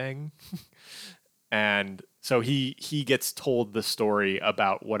anything. And so he gets told the story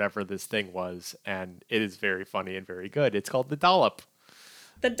about whatever this thing was, and it is very funny and very good. It's called The Dollop.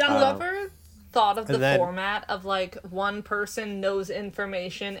 The Dollop. Ever thought of the format of, like, one person knows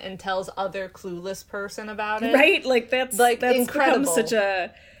information and tells other clueless person about it? Right? Like, that's incredible.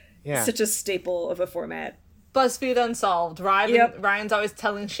 Become such a staple of a format. BuzzFeed Unsolved. Ryan's always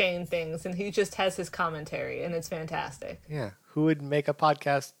telling Shane things, and he just has his commentary, and it's fantastic. Yeah. Who would make a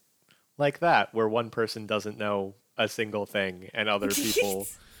podcast like that, where one person doesn't know a single thing, and other people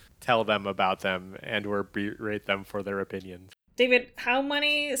tell them about them and or berate them for their opinions? David, how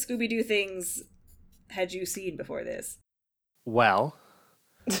many Scooby-Doo things had you seen before this? Well,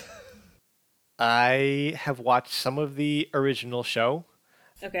 I have watched some of the original show.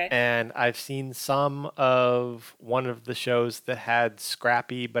 Okay. And I've seen some of one of the shows that had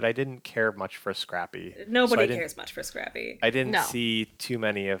Scrappy, but I didn't care much for Scrappy. Nobody cares much for Scrappy. I didn't see too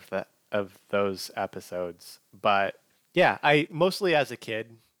many of those episodes. But yeah, I mostly as a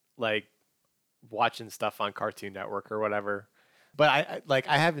kid, like, watching stuff on Cartoon Network or whatever. But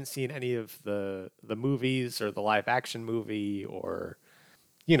I haven't seen any of the movies or the live action movie, or,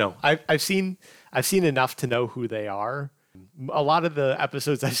 you know, I've seen enough to know who they are. A lot of the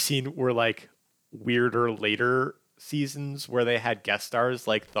episodes I've seen were, like, weirder later seasons where they had guest stars,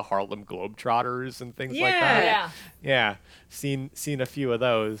 like the Harlem Globetrotters and things like that. Yeah. Seen a few of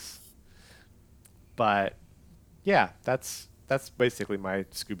those. But yeah, that's basically my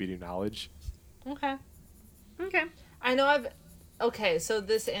Scooby-Doo knowledge. Okay. Okay, so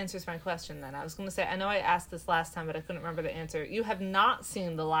this answers my question then. I was going to say, I know I asked this last time, but I couldn't remember the answer. You have not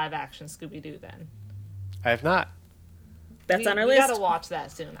seen the live action Scooby-Doo then? I have not. That's on our list. We gotta watch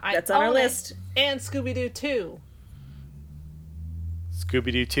that soon. That's on our list. And Scooby-Doo 2.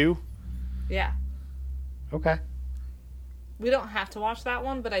 Scooby-Doo 2? Yeah. Okay. We don't have to watch that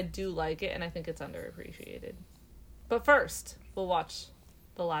one, but I do like it, and I think it's underappreciated. But first, we'll watch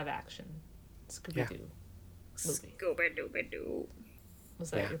the live action Scooby-Doo movie. Scooby-Doo.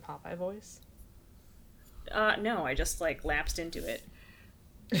 Was that your Popeye voice? No, I just, like, lapsed into it.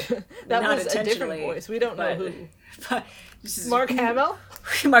 That was a different voice. We don't know who. Mark Hamill?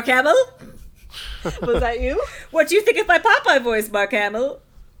 Mark Hamill? Was that you? What do you think of my Popeye voice, Mark Hamill?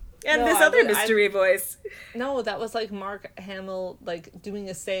 And this other mystery voice. No, that was, like, Mark Hamill, like, doing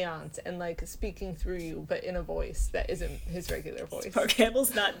a seance and, like, speaking through you, but in a voice that isn't his regular voice. Mark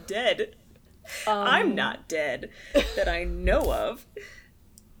Hamill's not dead. I'm not dead that I know of.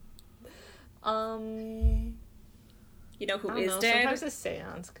 You know who is dead? Sometimes a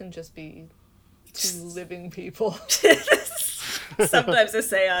seance can just be two living people. Sometimes a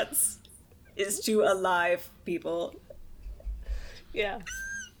seance is to alive people. Yeah.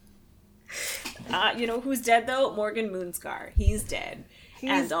 You know who's dead, though? Morgan Moonscar. He's dead.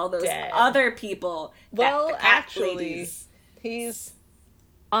 And all those dead. other people. Well, actually, he's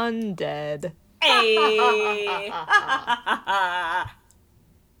undead. Hey!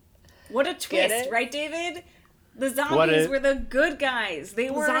 What a twist, right, David? The zombies were the good guys. They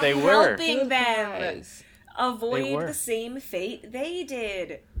were helping them avoid the same fate they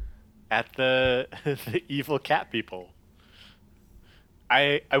did. At the evil cat people.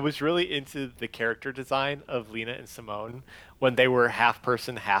 I was really into the character design of Lena and Simone when they were half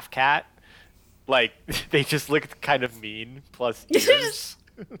person, half cat. Like, they just looked kind of mean, plus ears.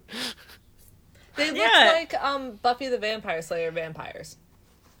 They looked like Buffy the Vampire Slayer vampires.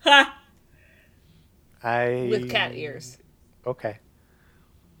 Ha! With cat ears. Okay.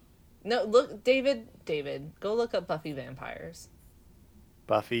 No, look, David, go look up Buffy vampires.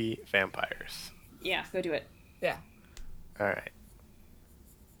 Buffy vampires. Yeah, go do it. Yeah. All right.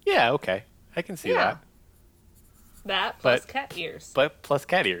 Yeah, okay. I can see that. That plus cat ears. But plus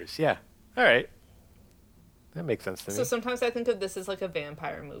cat ears, yeah. All right. That makes sense to me. So sometimes I think of this as like a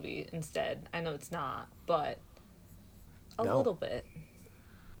vampire movie instead. I know it's not, but a little bit.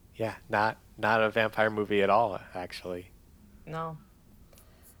 Yeah, not a vampire movie at all, actually. No.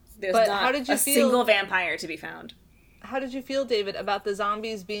 There's not a single vampire to be found. How did you feel, David, about the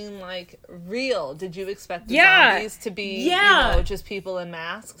zombies being, like, real? Did you expect the zombies to be, just people in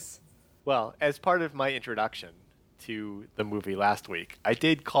masks? Well, as part of my introduction to the movie last week, I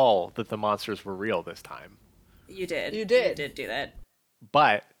did call that the monsters were real this time. You did. You did do that.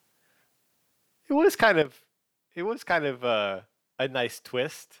 But it was kind of a nice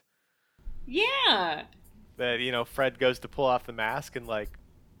twist. Yeah. That, Fred goes to pull off the mask and, like,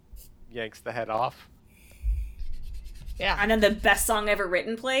 yanks the head off. Yeah. And then the best song ever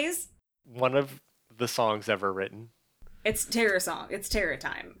written plays. One of the songs ever written. It's Terror Song. It's Terror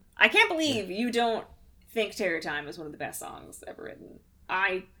Time. I can't believe you don't think Terror Time is one of the best songs ever written.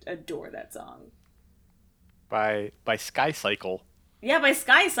 I adore that song. By Sky Cycle. Yeah, by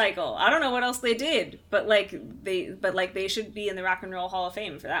Sky Cycle. I don't know what else they did, but they should be in the Rock and Roll Hall of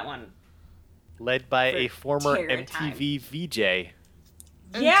Fame for that one. Led by a former MTV VJ.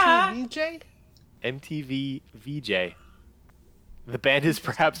 Yeah. MTV VJ. The band is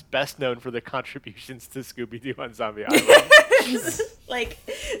perhaps best known for their contributions to Scooby-Doo on Zombie Island.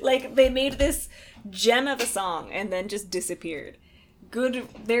 like they made this gem of a song and then just disappeared. Good,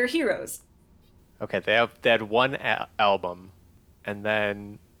 they're heroes. Okay, they had one album, and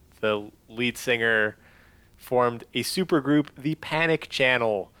then the lead singer formed a supergroup, the Panic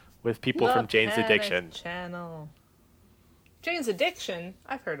Channel, with people from Jane's Addiction. Jane's Addiction?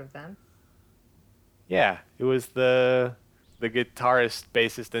 I've heard of them. Yeah, it was the guitarist,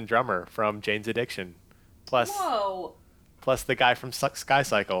 bassist, and drummer from Jane's Addiction. Plus the guy from Sky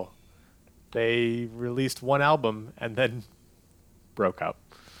Cycle. They released one album and then broke up.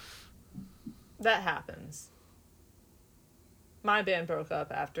 That happens. My band broke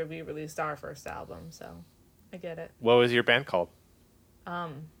up after we released our first album, so I get it. What was your band called?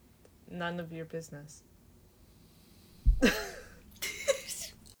 None of your business.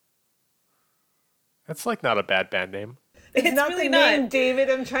 That's like not a bad band name. It's not really the name, David.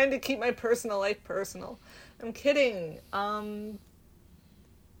 I'm trying to keep my personal life personal. I'm kidding. I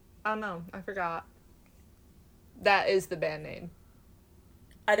don't know. I forgot. That is the band name.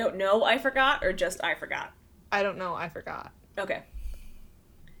 I don't know. I forgot, or just I forgot. I don't know. I forgot. Okay.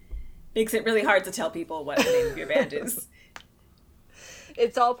 Makes it really hard to tell people what the name of your band is.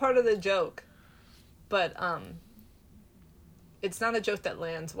 It's all part of the joke, but it's not a joke that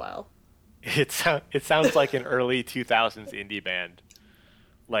lands well. It sounds like an early 2000s indie band.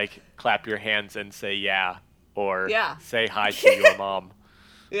 Like, clap your hands and say yeah, or say hi to your mom.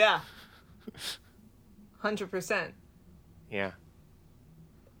 Yeah. 100%. Yeah.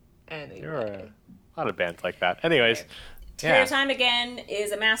 Anyway. There are a lot of bands like that. Anyways. Terror Time Again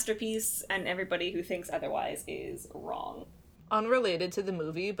is a masterpiece, and everybody who thinks otherwise is wrong. Unrelated to the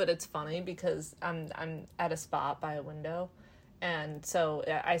movie, but it's funny because I'm at a spot by a window. And so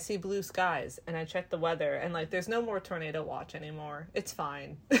I see blue skies, and I check the weather, and, like, there's no more tornado watch anymore. It's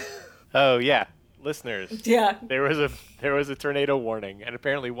fine. Oh, yeah. Listeners. Yeah. There was a tornado warning, and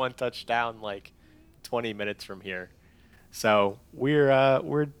apparently one touched down, like, 20 minutes from here. So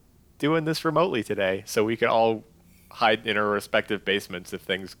we're doing this remotely today, so we can all hide in our respective basements if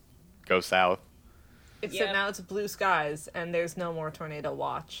things go south. Except now it's blue skies, and there's no more tornado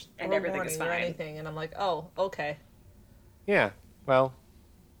watch. And everything is fine. Or anything, and I'm like, oh, okay. Yeah, well,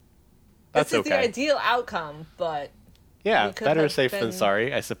 that's okay. This is the ideal outcome, but Yeah, better safe than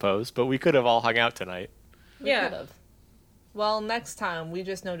sorry, I suppose. But we could have all hung out tonight. We could have. Well, next time, we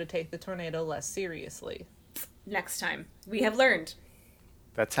just know to take the tornado less seriously. Next time. We have learned.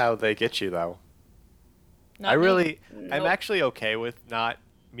 That's how they get you, though. Nope. I'm actually okay with not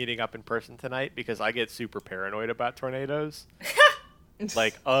meeting up in person tonight because I get super paranoid about tornadoes.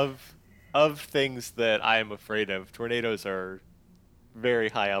 Like, of things that I am afraid of, tornadoes are very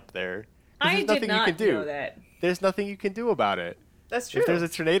high up there. I did not know that. There's nothing you can do about it. That's true. If there's a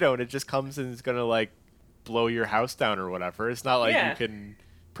tornado and it just comes and is going to, like, blow your house down or whatever, it's not like you can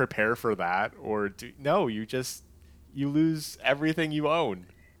prepare for that or you lose everything you own.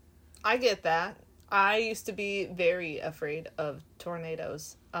 I get that. I used to be very afraid of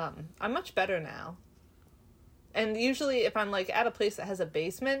tornadoes. I'm much better now. And usually if I'm like at a place that has a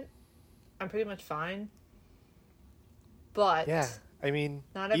basement, I'm pretty much fine. But yeah, I mean,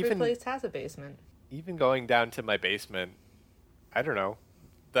 not every place has a basement. Even going down to my basement, I don't know,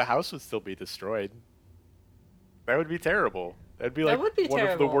 the house would still be destroyed. That would be terrible. That'd be like one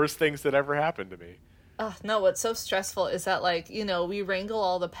of the worst things that ever happened to me. No, what's so stressful is that, like, you know, we wrangle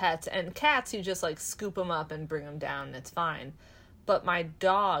all the pets, and cats, you just, like, scoop them up and bring them down, and it's fine. But my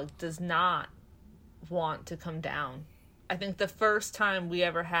dog does not want to come down. I think the first time we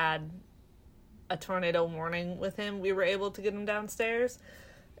ever had a tornado warning with him, we were able to get him downstairs,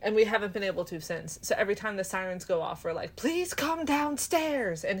 and we haven't been able to since. So every time the sirens go off, we're like, please come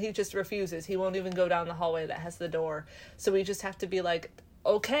downstairs, and he just refuses. He won't even go down the hallway that has the door. So we just have to be like,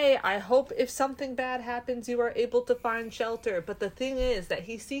 okay, I hope if something bad happens, you are able to find shelter. But the thing is that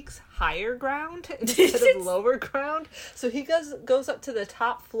he seeks higher ground instead of lower ground. So he goes up to the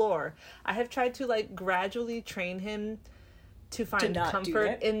top floor. I have tried to, like, gradually train him to find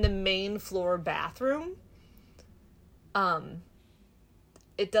comfort in the main floor bathroom.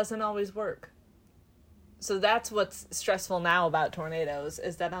 It doesn't always work. So that's what's stressful now about tornadoes,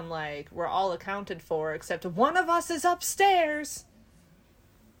 is that I'm like, we're all accounted for, except one of us is upstairs.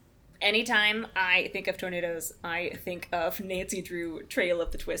 Anytime I think of tornadoes, I think of Nancy Drew Trail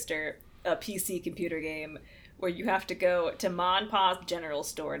of the Twister, a PC computer game where you have to go to Ma and Pa's general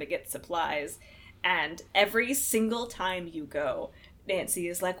store to get supplies. And every single time you go, Nancy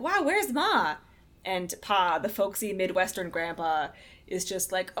is like, wow, where's Ma? And Pa, the folksy Midwestern grandpa, is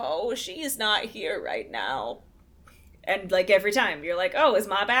just like, oh, she's not here right now. And, like, every time you're like, oh, is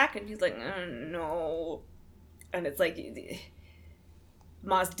Ma back? And he's like, no. And it's like,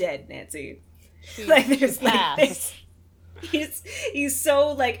 Ma's dead, Nancy. Like, there's like this. He's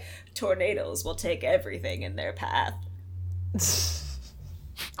so, like, tornadoes will take everything in their path.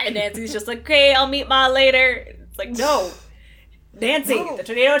 And Nancy's just like, okay, I'll meet Ma later. It's like, no. Nancy, the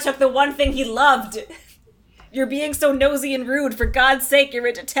tornado took the one thing he loved. You're being so nosy and rude. For God's sake, you're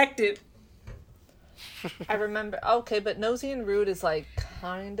a detective. I remember. Okay, but nosy and rude is, like,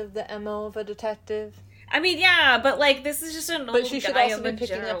 kind of the MO of a detective. I mean, yeah, but, like, this is just an old guy. But she should also be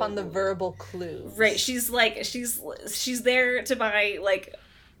picking up on the verbal clues. Right, she's there to buy, like,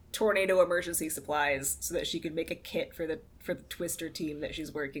 tornado emergency supplies so that she could make a kit for the Twister team that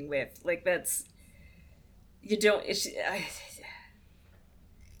she's working with. Like, that's... You don't...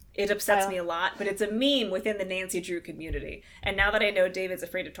 It upsets me a lot, but it's a meme within the Nancy Drew community. And now that I know David's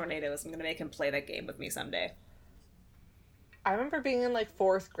afraid of tornadoes, I'm going to make him play that game with me someday. I remember being in, like,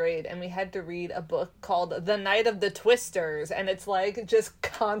 4th grade, and we had to read a book called The Night of the Twisters, and it's, like, just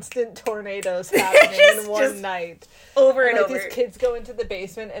constant tornadoes happening in one night. Over and over. These kids go into the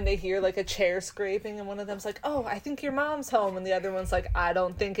basement, and they hear, like, a chair scraping, and one of them's like, oh, I think your mom's home, and the other one's like, I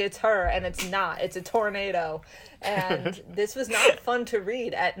don't think it's her, and it's not. It's a tornado. And this was not fun to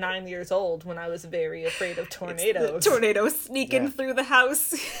read at 9 years old when I was very afraid of tornadoes. It's the tornado sneaking through the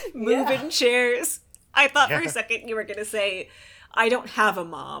house, moving chairs. I thought for a second you were going to say, I don't have a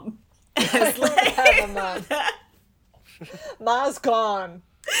mom. I don't have a mom. Ma's gone.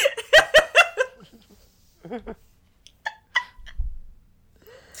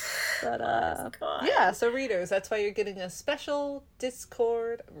 But, yeah, so readers, that's why you're getting a special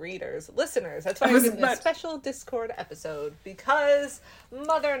Discord listeners, that's why you're getting a special Discord episode, because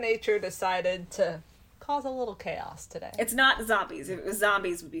Mother Nature decided to cause a little chaos today. It's not zombies. If it was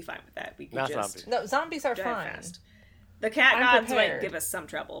zombies, we'd be fine with that. We could zombies. No, zombies are fine. Fast. The cat gods might give us some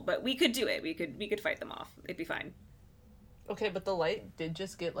trouble, but we could do it. We could fight them off. It'd be fine. Okay, but the light did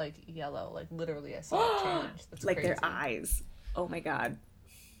just get, like, yellow. Like, literally, I saw it change. That's like crazy. Their eyes. Oh my god.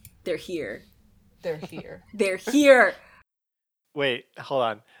 They're here. They're here. They're here! Wait, hold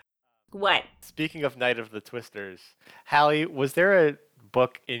on. What? Speaking of Night of the Twisters, Hallie, was there a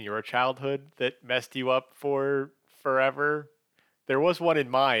book in your childhood that messed you up for forever? There was one in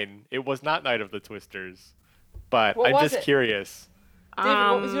mine. It was not Night of the Twisters. but What I'm was just it? curious. David,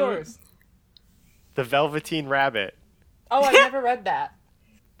 what was yours? The Velveteen Rabbit. Oh, I've never read that.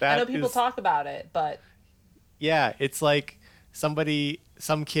 That I know people is- talk about it, but Yeah, it's like some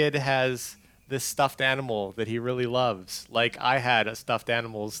kid has this stuffed animal that he really loves. Like I had a stuffed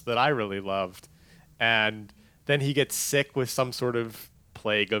animals that I really loved. And then he gets sick with some sort of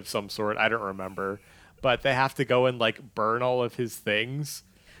plague of some sort. I don't remember. But they have to go and like burn all of his things,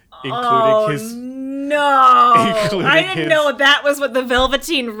 including his No, I didn't his- know that was what the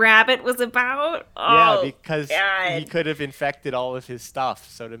Velveteen Rabbit was about. Yeah, Oh, because God. he could have infected all of his stuff.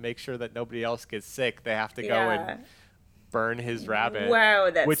 So to make sure that nobody else gets sick, they have to go Yeah. and burn his rabbit.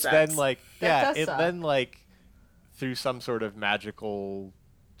 Wow, that which sucks. then like That does it suck. then like through some sort of magical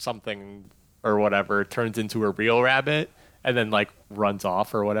something or whatever turns into a real rabbit and then like runs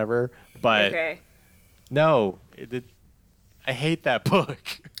off or whatever. But Okay, no, I hate that book.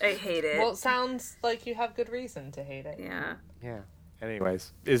 I hate it. well, it sounds like you have good reason to hate it. Yeah. Yeah.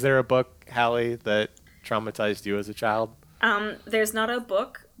 Anyways, is there a book, Hallie, that traumatized you as a child? There's not a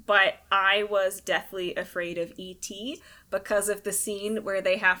book, but I was deathly afraid of E.T. because of the scene where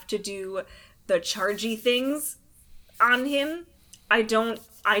they have to do the chargy things on him. I don't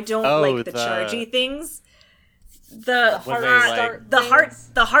like the chargy things. The When heart, they,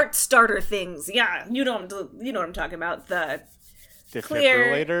 like- the heart starter things. Yeah, you know what I'm talking about. The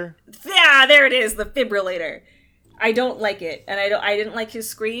Defibrillator? yeah, there it is, the fibrillator. I don't like it, and I didn't like his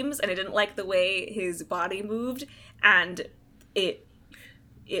screams, and I didn't like the way his body moved, and it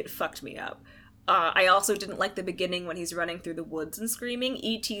fucked me up. I also didn't like the beginning when he's running through the woods and screaming.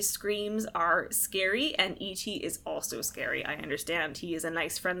 E.T.'s screams are scary, and E.T. is also scary. I understand he is a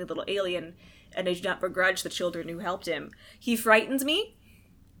nice, friendly little alien, and I do not begrudge the children who helped him. He frightens me,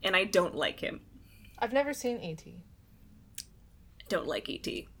 and I don't like him. I've never seen E.T. Don't like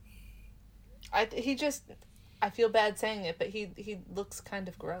E.T. I feel bad saying it, but he looks kind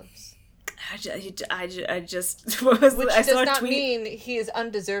of gross. I just was. Which I does saw a not tweet. mean he is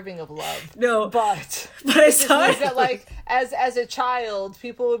undeserving of love. No, But I it saw means it. that, like, as a child,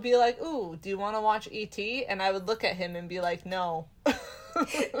 people would be like, "Ooh, do you want to watch E.T.?" And I would look at him and be like, "No."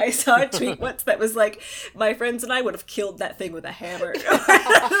 I saw a tweet once that was like, my friends and I would have killed that thing with a hammer.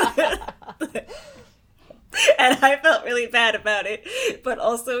 And I felt really bad about it. But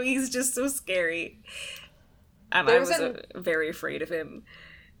also, he's just so scary. And I There was was very afraid of him.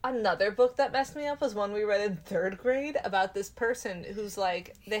 Another book that messed me up was one we read in 3rd grade about this person who's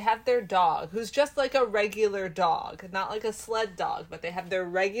like, they have their dog, who's just like a regular dog, not like a sled dog, but they have their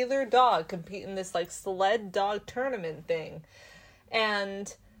regular dog compete in this like sled dog tournament thing.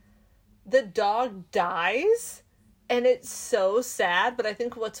 And the dog dies, and it's so sad, but I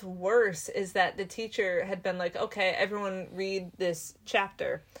think what's worse is that the teacher had been like, okay, everyone read this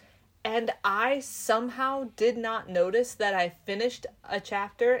chapter. And I somehow did not notice that I finished a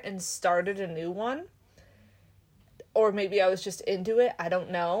chapter and started a new one. Or maybe I was just into it. I don't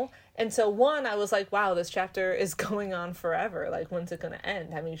know. And so I was like, wow, this chapter is going on forever. Like, when's it going to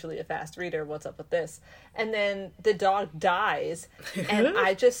end? I'm usually a fast reader. What's up with this? And then the dog dies. And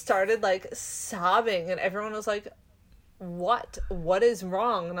I just started, like, sobbing. And everyone was like, what is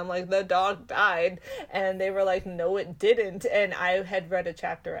wrong? And I'm like, the dog died. And they were like, no, it didn't. And I had read a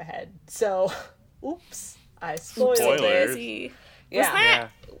chapter ahead. So, oops, I spoiled Spoilers. it. Yeah. Yeah.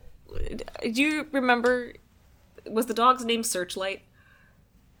 Was that... Do you remember... Was the dog's name Searchlight?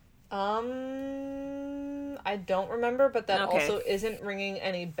 I don't remember, but that Okay. also isn't ringing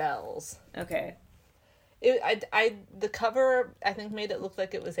any bells. Okay. The cover, I think, made it look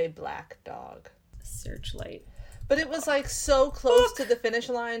like it was a black dog. Searchlight. But it was, like, so close to the finish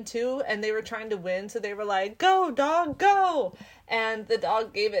line, too, and they were trying to win, so they were like, go, dog, go! And the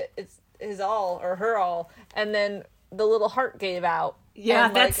dog gave it his all, or her all, and then the little heart gave out. Yeah,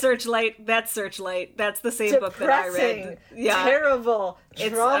 and, that's like, Searchlight. That's Searchlight. That's the same book that I read. depressing, Yeah. terrible,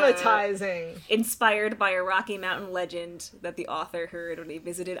 It's, traumatizing. Inspired by a Rocky Mountain legend that the author heard when he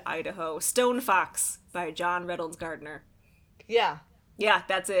visited Idaho. Stone Fox by John Reynolds Gardner. Yeah, Yeah,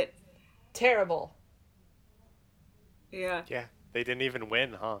 that's it. terrible. Yeah. Yeah, they didn't even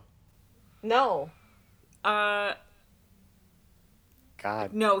win, huh? No. God.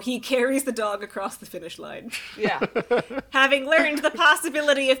 No, he carries the dog across the finish line. Yeah. Having learned the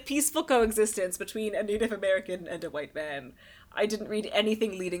possibility of peaceful coexistence between a Native American and a white man. I didn't read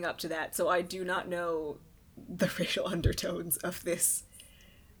anything leading up to that, so I do not know the racial undertones of this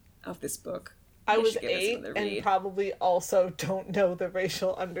book. I You was should give this 8 another and read. probably also don't know the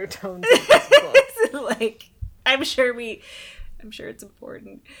racial undertones of this book. Like, I'm sure it's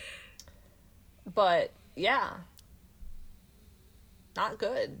important. But, yeah. Not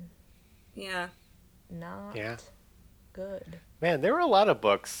good. Yeah. not good. Man, there were a lot of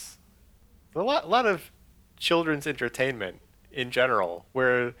books, a lot of children's entertainment in general,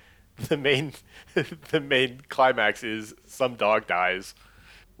 where the main the main climax is some dog dies,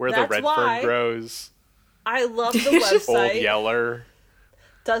 where the red fern grows. I love the website Old Yeller.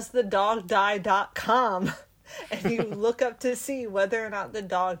 DoesTheDogDie.com. And you look up to see whether or not the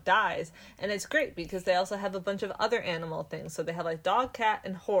dog dies. And it's great because they also have a bunch of other animal things. So they have like dog, cat,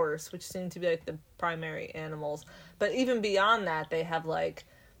 and horse, which seem to be like the primary animals. But even beyond that, they have like,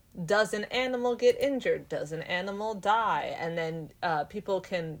 does an animal get injured? Does an animal die? And then people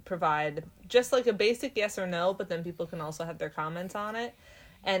can provide just like a basic yes or no, but then people can also have their comments on it.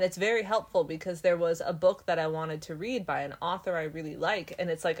 And it's very helpful because there was a book that I wanted to read by an author I really like, and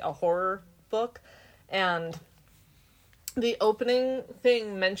it's like a horror book. And the opening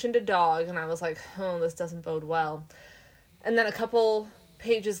thing mentioned a dog, and I was like, oh, this doesn't bode well. And then a couple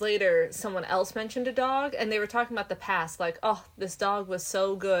pages later, someone else mentioned a dog, and they were talking about the past, like, oh, this dog was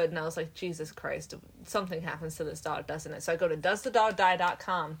so good. And I was like, Jesus Christ, something happens to this dog, doesn't it? So I go to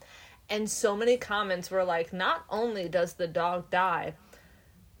doesthedogdie.com, and so many comments were like, not only does the dog die,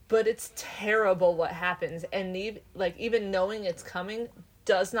 but it's terrible what happens. And even knowing it's coming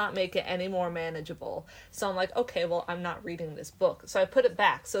does not make it any more manageable. So I'm like, okay, well, I'm not reading this book. So I put it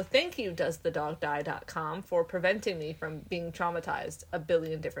back. So thank you, doesthedogdie.com, for preventing me from being traumatized a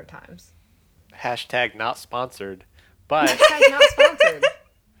billion different times. Hashtag not sponsored. But Hashtag not sponsored.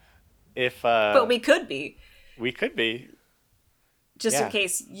 But we could be. We could be. Just in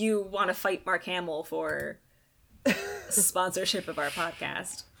case you want to fight Mark Hamill for sponsorship of our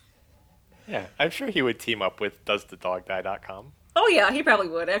podcast. Yeah, I'm sure he would team up with doesthedogdie.com. Oh yeah, he probably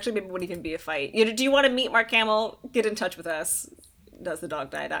would. Actually, maybe it wouldn't even be a fight. Do you want to meet Mark Hamill? Get in touch with us.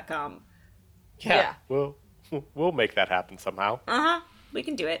 Doesthedogdie.com. Yeah. We'll make that happen somehow. We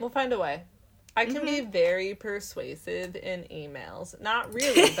can do it. We'll find a way. I can be very persuasive in emails. Not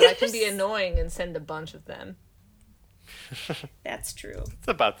really, but I can be annoying and send a bunch of them. That's true. It's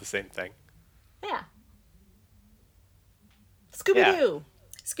about the same thing. Yeah. Scooby-Doo.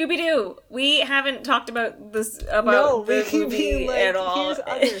 Scooby-Doo. We haven't talked about this the movie at all. Here's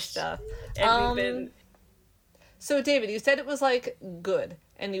other stuff. So David, you said it was like good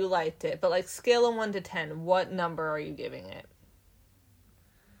and you liked it, but like scale of 1 to 10, what number are you giving it?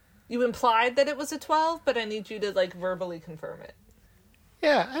 You implied that it was a 12, but I need you to like verbally confirm it.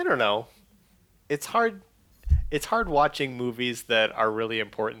 Yeah, I don't know. It's hard watching movies that are really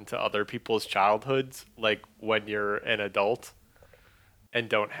important to other people's childhoods, like when you're an adult and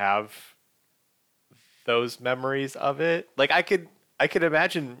don't have those memories of it. Like I could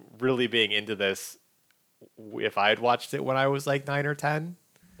imagine really being into this if I had watched it when I was like 9 or 10.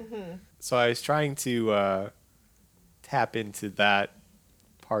 Mm-hmm. So I was trying to tap into that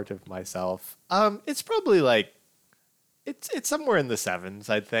part of myself. It's probably like it's somewhere in the 7s,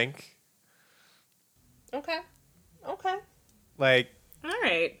 I think. Okay. Like, all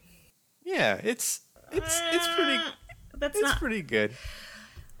right. Yeah, it's pretty. It's pretty good.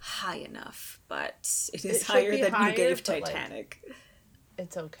 High enough, but it is higher than you gave Titanic. Like,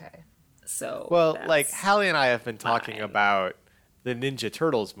 it's okay. So like Hallie and I have been talking about the Ninja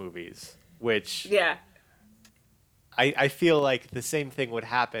Turtles movies, which I feel like the same thing would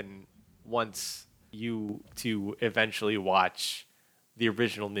happen once you two eventually watch the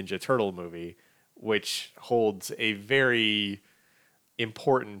original Ninja Turtle movie, which holds a very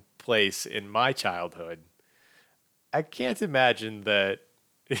important place in my childhood. I can't imagine that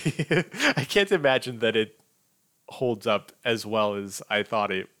it holds up as well as I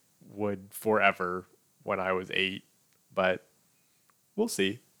thought it would forever when I was 8, but we'll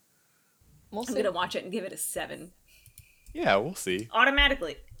see. I'm going to watch it and give it a 7. Yeah, we'll see.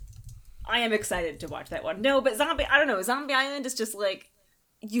 Automatically. I am excited to watch that one. No, but Zombie Island is just like,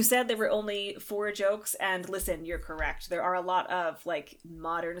 you said there were only 4 jokes, and listen, you're correct. There are a lot of like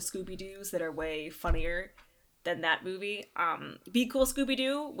modern Scooby-Doos that are way funnier than that movie. Be Cool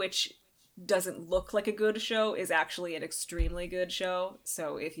Scooby-Doo, which doesn't look like a good show, is actually an extremely good show.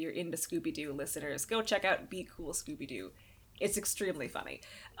 So if you're into Scooby-Doo, listeners, go check out Be Cool Scooby-Doo. It's extremely funny.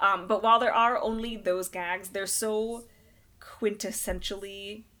 But while there are only those gags, they're so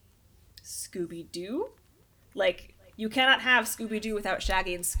quintessentially Scooby-Doo. Like, you cannot have Scooby-Doo without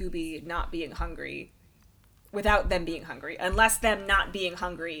Shaggy and Scooby not being hungry, without them being hungry, unless them not being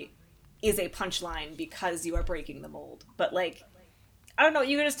hungry is a punchline because you are breaking the mold. But like, I don't know,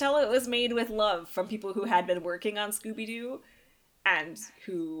 you can just tell it was made with love from people who had been working on Scooby-Doo and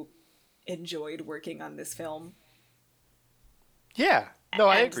who enjoyed working on this film. Yeah. No,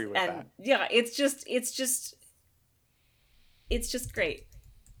 I agree with that. Yeah, it's just great.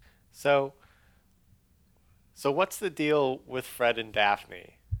 So So what's the deal with Fred and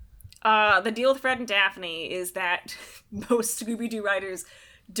Daphne? The deal with Fred and Daphne is that most Scooby-Doo writers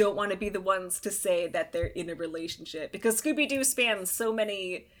don't want to be the ones to say that they're in a relationship, because Scooby-Doo spans so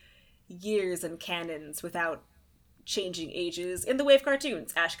many years and canons without changing ages in the way of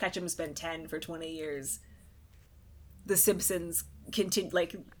cartoons. Ash Ketchum's been 10 for 20 years. The Simpsons continue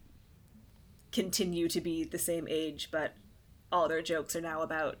to be the same age, but all their jokes are now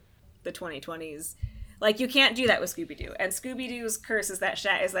about the 2020s. Like, you can't do that with Scooby-Doo. And Scooby-Doo's curse is that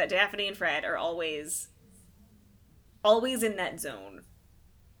Daphne and Fred are always in that zone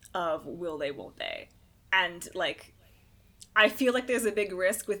of will they, won't they. And, like, I feel like there's a big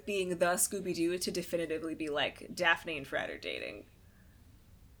risk with being the Scooby-Doo to definitively be like, Daphne and Fred are dating.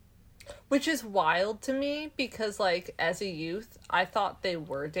 Which is wild to me, because, like, as a youth, I thought they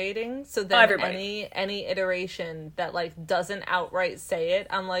were dating. So then any iteration that, like, doesn't outright say it,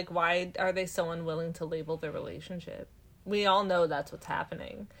 I'm like, why are they so unwilling to label their relationship? We all know that's what's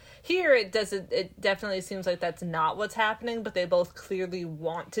happening. Here, it definitely seems like that's not what's happening, but they both clearly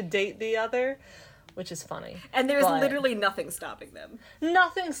want to date the other, which is funny. And there's literally nothing stopping them.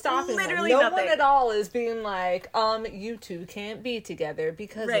 Nothing stopping them. No one at all is being like, you two can't be together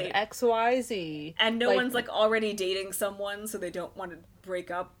because of X, Y, Z. And no one's, like, already dating someone, so they don't want to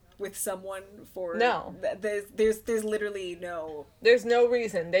break up with someone for... No. There's literally no... There's no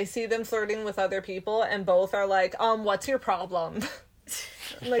reason. They see them flirting with other people, and both are like, what's your problem?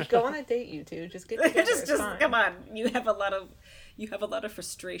 Like, go on a date, you two. Just get together. just come on. You have a lot of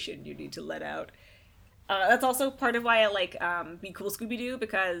frustration you need to let out. That's also part of why I like Be Cool, Scooby-Doo,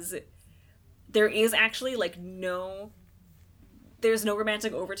 because there is actually, like, there's no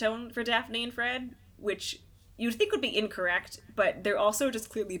romantic overtone for Daphne and Fred, which you'd think would be incorrect, but they're also just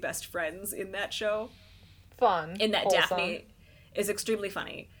clearly best friends in that show. Fun. In that wholesome. Daphne is extremely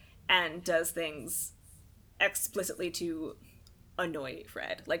funny and does things explicitly to annoy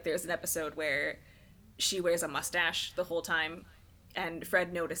Fred. Like, there's an episode where she wears a mustache the whole time, and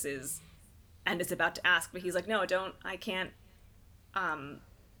Fred notices and is about to ask, but he's like, no, don't, I can't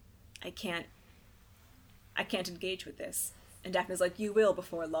engage with this. And Daphne's like, you will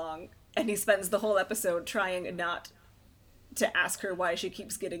before long. And he spends the whole episode trying not to ask her why she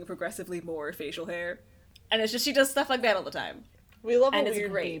keeps getting progressively more facial hair. And it's just, she does stuff like that all the time. We love a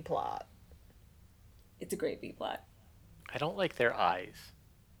weird B-plot. It's a great B-plot. I don't like their eyes.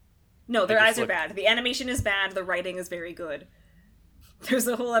 No, their eyes are bad. The animation is bad, the writing is very good. There's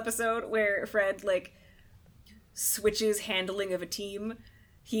a whole episode where Fred, like, switches handling of a team.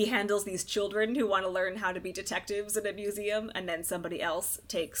 He handles these children who want to learn how to be detectives in a museum, and then somebody else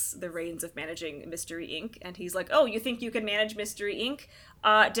takes the reins of managing Mystery Inc. And he's like, oh, you think you can manage Mystery Inc.?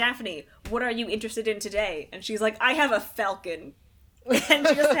 Daphne, what are you interested in today? And she's like, I have a falcon. And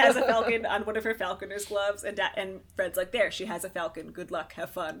she just has a falcon on one of her falconer's gloves, and Fred's like, there, she has a falcon. Good luck, have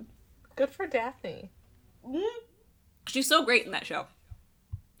fun. Good for Daphne. Mm-hmm. She's so great in that show.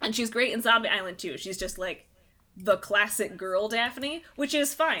 And she's great in Zombie Island, too. She's just, like, the classic girl Daphne, which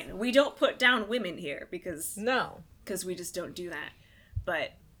is fine. We don't put down women here, because... No. Because we just don't do that.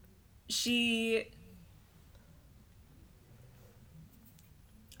 But she...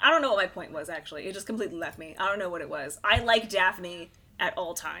 I don't know what my point was, actually. It just completely left me. I don't know what it was. I like Daphne at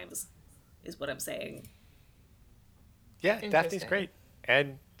all times, is what I'm saying. Yeah, Daphne's great.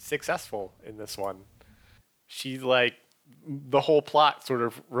 And successful in this one. She's, like... The whole plot sort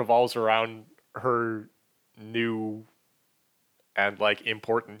of revolves around her new and, like,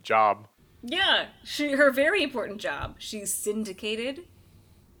 important job. Yeah, her very important job. She's syndicated.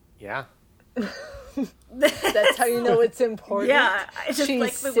 Yeah. That's how you know it's important. Yeah, I just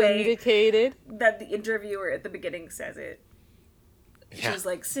like the syndicated. Way that the interviewer at the beginning says it. Yeah. She's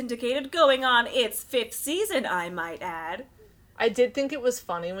like, syndicated, going on its 5th season, I might add. I did think it was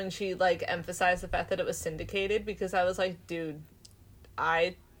funny when she, like, emphasized the fact that it was syndicated, because I was like, dude,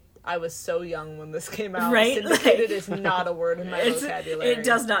 I was so young when this came out. Right? Syndicated is not a word in my vocabulary. It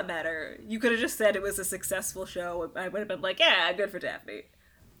does not matter. You could have just said it was a successful show. I would have been like, yeah, good for Daphne.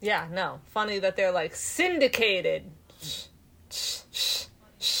 Yeah, no. Funny that they're like, syndicated.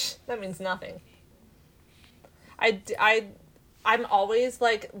 That means nothing. I'm always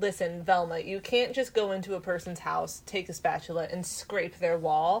like, listen, Velma, you can't just go into a person's house, take a spatula, and scrape their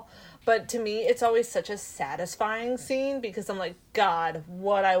wall. But to me, it's always such a satisfying scene, because I'm like, God,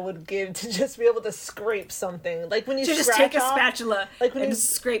 what I would give to just be able to scrape something. Like when you to just take a spatula, like when you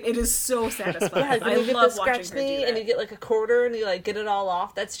scrape, it is so satisfying. Yeah, like when you get the scratch me and you get like a quarter and you like get it all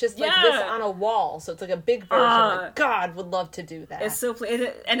off. That's just like this on a wall, so it's like a big version. Like, God, would love to do that. It's so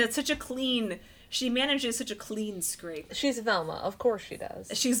and it's such a clean She manages such a clean scrape. She's Velma. Of course she does.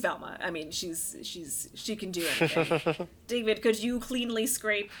 She's Velma. I mean, she can do anything. David, could you cleanly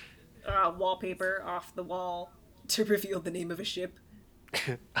scrape wallpaper off the wall to reveal the name of a ship?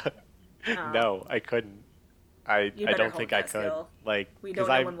 No, I couldn't. I don't think I could. Skill. Like, we know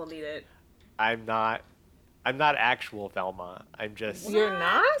no one will need it. I'm not actual Velma. I'm just. You're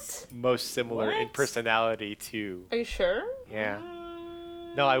not? Most similar in personality to. Are you sure? Yeah.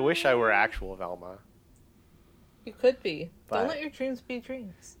 No, I wish I were actual Velma. You could be. But... Don't let your dreams be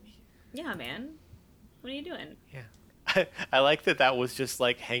dreams. Yeah, man. What are you doing? Yeah. I like that was just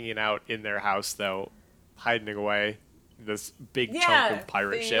like hanging out in their house, though, hiding away this big chunk of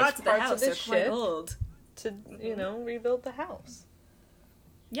pirate ship. Parts of the house are quite old. To, rebuild the house.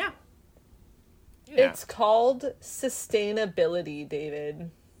 Yeah. It's called sustainability, David.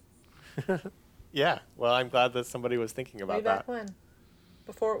 Yeah. Well, I'm glad that somebody was thinking about that. Way back when.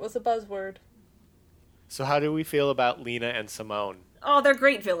 Before it was a buzzword. So how do we feel about Lena and Simone? Oh, they're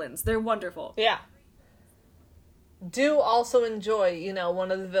great villains. They're wonderful. Yeah. Do also enjoy,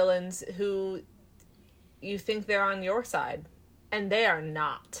 one of the villains who you think they're on your side. And they are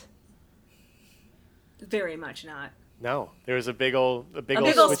not. Very much not. No, there was a big old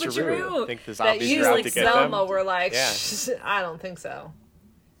switcheroo. I think the zombies are out to get Selma them. were like, I don't think so.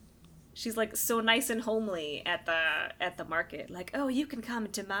 She's like so nice and homely at the market. Like, oh, you can come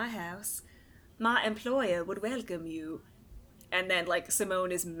into my house. My employer would welcome you. And then like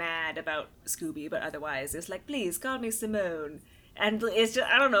Simone is mad about Scooby, but otherwise it's like, please call me Simone. And it's just,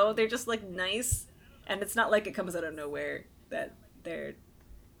 I don't know, they're just like nice. And it's not like it comes out of nowhere that they're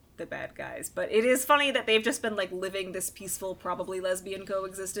the bad guys. But it is funny that they've just been like living this peaceful, probably lesbian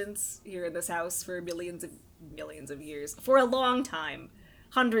coexistence here in this house for millions of years. For a long time.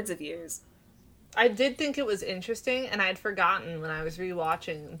 Hundreds of years. I did think it was interesting, and I'd forgotten when I was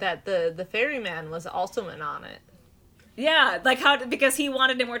rewatching that the ferryman was also in on it. Yeah, like because he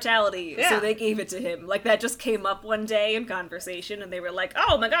wanted immortality, so they gave it to him. Like that just came up one day in conversation, and they were like,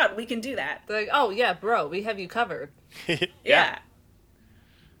 "Oh my god, we can do that." They're like, "Oh yeah, bro, we have you covered." Yeah.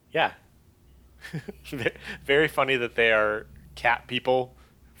 Very funny that they are cat people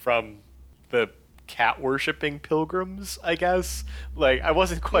from the cat worshipping pilgrims, I guess. Like I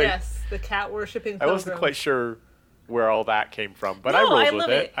wasn't quite. Yes, the cat worshipping pilgrims. I wasn't quite sure where all that came from, but I rolled with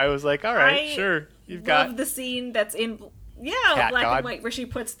it. I was like, all right, sure. You've got. Love the scene that's in. Yeah, black and white, where she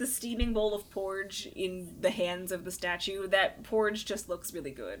puts the steaming bowl of porridge in the hands of the statue. That porridge just looks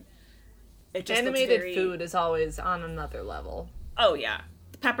really good. It just animated food is always on another level. Oh yeah,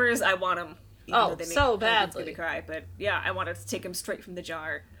 the peppers, I want them. So badly. Me cry, but yeah, I wanted to take them straight from the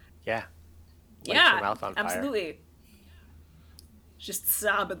jar. Yeah. Light your mouth on fire. Absolutely. Just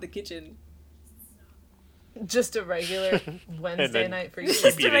sob in the kitchen. Just a regular Wednesday night for you.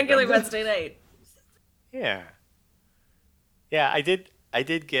 Just a regular Wednesday night. Yeah. Yeah, I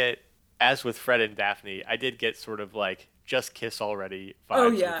did get, as with Fred and Daphne, I did get sort of like just kiss already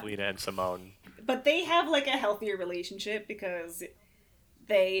vibes with Lena and Simone. But they have like a healthier relationship because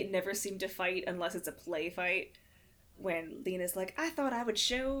they never seem to fight unless it's a play fight. When Lena's like, I thought I would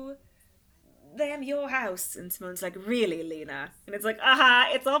show them your house. And Simone's like, really, Lena? And it's like,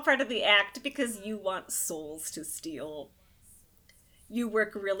 it's all part of the act because you want souls to steal. You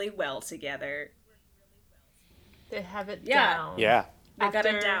work really well together. They have it down. Yeah. They got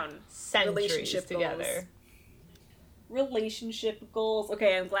it down. Relationship together. Relationship goals.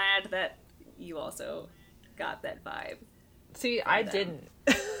 Okay, I'm glad that you also got that vibe. See, I didn't.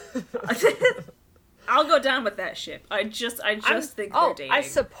 I'll go down with that ship. I just think they're dating. I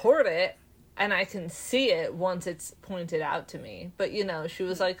support it, and I can see it once it's pointed out to me. But, she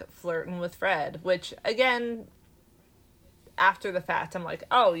was, like, flirting with Fred, which, again, after the fact, I'm like,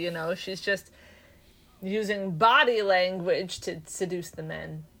 she's just using body language to seduce the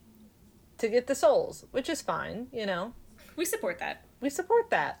men to get the souls, which is fine, We support that. We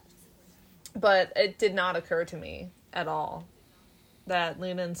support that. But it did not occur to me at all that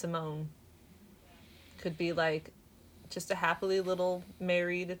Lena and Simone could be like just a happily little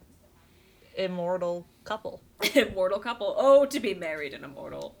married immortal couple. Immortal couple. Oh, to be married and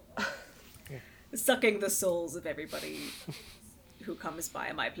immortal. Sucking the souls of everybody who comes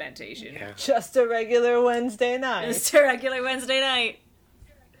by my plantation. Yeah. Just a regular Wednesday night. Just a regular Wednesday night.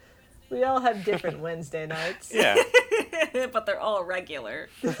 We all have different Wednesday nights. Yeah. But they're all regular.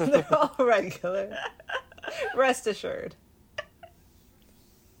 They're all regular. Rest assured.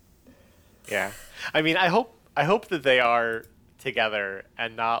 Yeah. I mean, I hope that they are together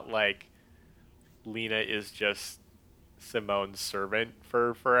and not like Lena is just Simone's servant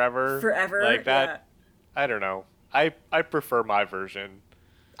for forever. Forever. Like that. Yeah. I don't know. I prefer my version.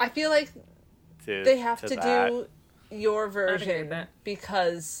 I feel like They have to do your version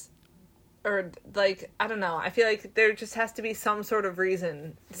because, or like, I don't know. I feel like there just has to be some sort of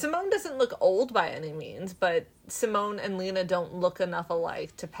reason. Simone doesn't look old by any means, but Simone and Lena don't look enough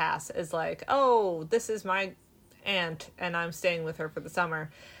alike to pass as like, oh, this is my aunt and I'm staying with her for the summer.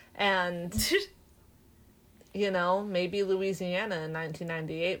 And, you know, maybe Louisiana in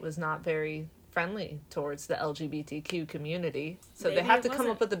 1998 was not very friendly towards the LGBTQ community. So maybe they have to come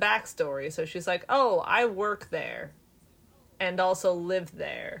up with a backstory. So she's like, oh, I work there and also live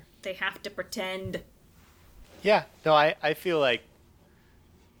there. They have to pretend. Yeah, no, I feel like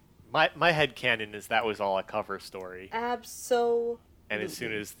my headcanon is that was all a cover story. Absolutely. And as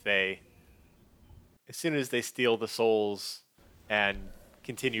soon as they steal the souls and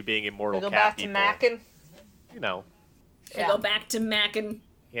continue being immortal cat people. They go back to mackin. You know. They go back to mackin.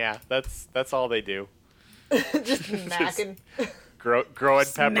 Yeah, that's all they do. Just mackin. Growing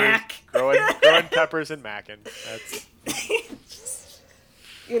peppers. Growing peppers and mackin. That's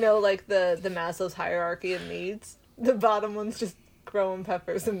you know, like the Maslow's hierarchy of needs. The bottom one's just growing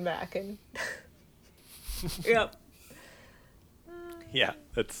peppers and mackin. Yep. Yeah,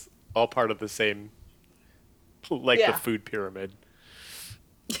 that's all part of the same, like the food pyramid.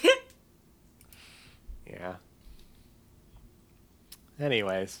 Yeah.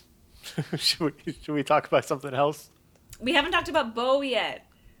 Anyways, should we talk about something else? We haven't talked about Bo yet.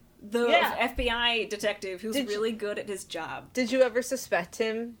 The FBI detective who's really good at his job. Did you ever suspect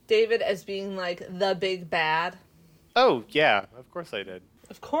him, David, as being like the big bad? Oh, yeah. Of course I did.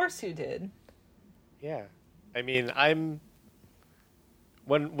 Of course you did. Yeah. I mean,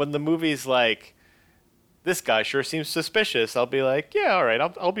 when the movie's like, this guy sure seems suspicious, I'll be like, yeah, all right,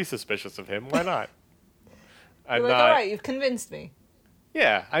 I'll be suspicious of him. Why not? You're like, all right, you've convinced me.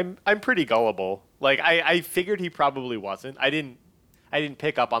 Yeah, I'm pretty gullible. Like, I figured he probably wasn't. I didn't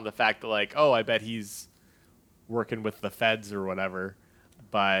pick up on the fact that, like, oh, I bet he's working with the feds or whatever.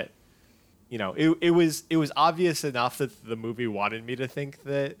 But, you know, it was obvious enough that the movie wanted me to think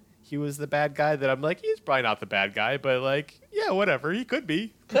that he was the bad guy that I'm like, he's probably not the bad guy, but, like, yeah, whatever, he could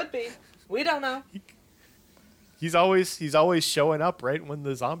be. Could be. We don't know. He's always showing up right when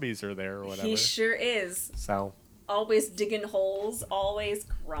the zombies are there or whatever. He sure is. So. Always digging holes, always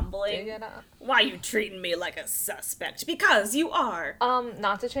grumbling. Digging up. Why are you treating me like a suspect? Because you are.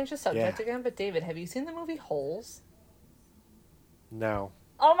 Not to change the subject again, but David, have you seen the movie Holes? No.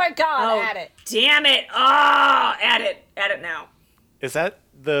 Oh my god, add it. Damn it. Oh, add it. Add it now. Is that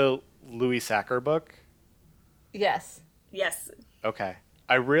the Louis Sacker book? Yes. Yes. Okay.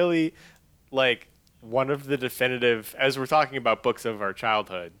 I really, like, one of the definitive, as we're talking about books of our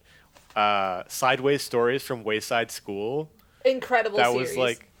childhood, Sideways Stories from Wayside School. Incredible that series. Was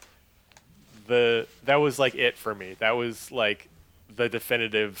like that was like it for me. That was like the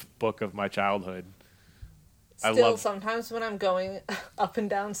definitive book of my childhood. Still, sometimes when I'm going up and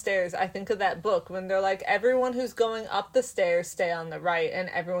down stairs, I think of that book when they're like, everyone who's going up the stairs, stay on the right, and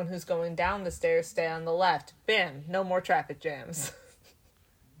everyone who's going down the stairs, stay on the left. Bam, no more traffic jams.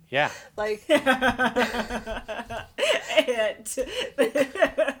 Yeah. Like... that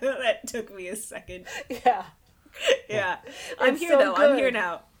took me a second. Yeah. Yeah. I'm here, though. Good. I'm here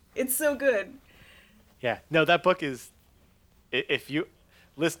now. It's so good. Yeah. No, that book is...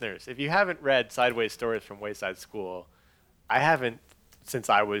 Listeners, if you haven't read Sideways Stories from Wayside School, I haven't since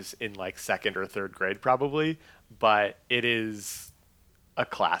I was in, like, 2nd or 3rd grade, probably, but it is a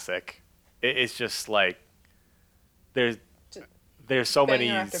classic. It's just, like... There's so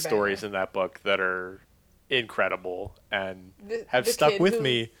many stories in that book that are incredible and have stuck with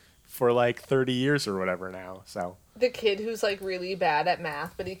me for like 30 years or whatever now. So the kid who's like really bad at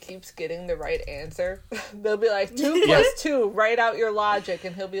math, but he keeps getting the right answer. They'll be like 2 + 2, write out your logic,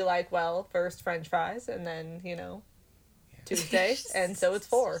 and he'll be like, well, first French fries, and then Tuesday, and so it's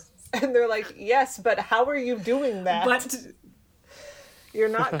 4. And they're like, yes, but how are you doing that? But you're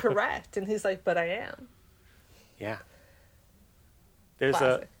not correct. And he's like, but I am. Yeah.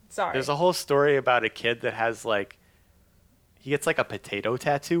 There's a whole story about a kid that has like, he gets like a potato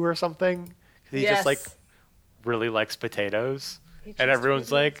tattoo or something. 'Cause he just like really likes potatoes. And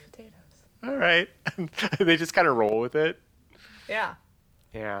everyone's like, all right. They just kind of roll with it. Yeah.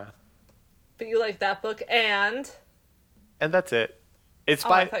 Yeah. But you like that book and that's it. It's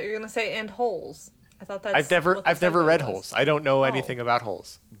I thought you were going to say and Holes. I thought that's I've never read Holes. I don't know anything about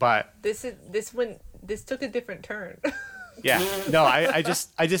Holes, but this took a different turn. Yeah. No, I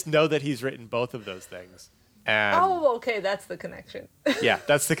just know that he's written both of those things. And okay, that's the connection. Yeah,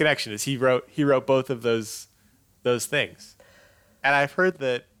 that's the connection. Is he wrote both of those things. And I've heard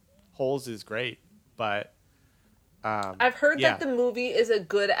that Holes is great, but I've heard that the movie is a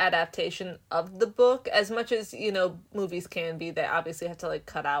good adaptation of the book, as much as, movies can be. They obviously have to, like,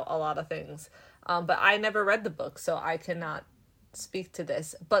 cut out a lot of things. But I never read the book, so I cannot speak to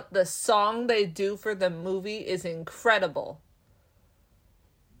this. But the song they do for the movie is incredible.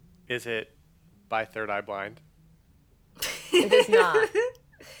 Is it by Third Eye Blind? It is not.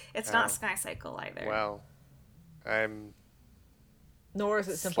 It's not Sky Cycle either. Well, I'm nor is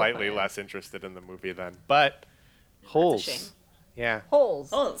it Simple slightly Plan. less interested in the movie then. But Holes. Yeah.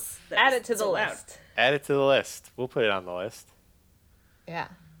 Holes. Add it to the so list. Add it to the list. We'll put it on the list. Yeah.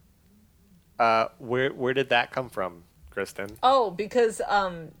 Where did that come from, Kristen? Oh, because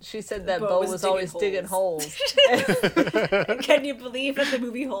she said that Bo was always digging holes. Can you believe that the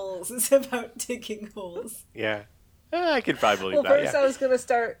movie Holes is about digging holes? Yeah. I could probably believe well, that, first I was going to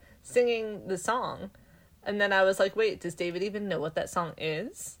start singing the song, and then I was like, wait, does David even know what that song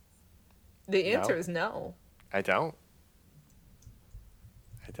is? The answer is no. I don't.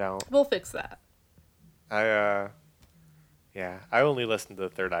 We'll fix that. I only listen to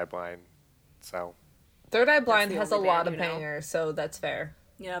Third Eye Blind, so. Third Eye Blind has a lot of bangers, so that's fair.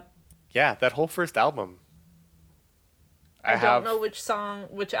 Yep. Yeah, that whole first album. I don't know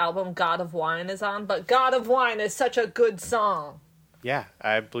which album God of Wine is on, but God of Wine is such a good song. Yeah,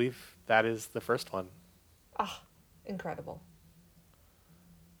 I believe that is the first one. Oh, incredible.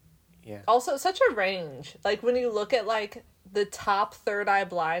 Yeah. Also, such a range. Like, when you look at, like, the top Third Eye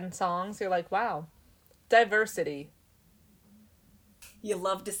Blind songs, you're like, wow, diversity. You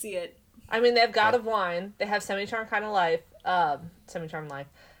love to see it. I mean, they have God of Wine. They have Semi-Charmed Life.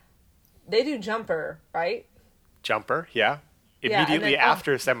 They do Jumper, right? Jumper, yeah. Immediately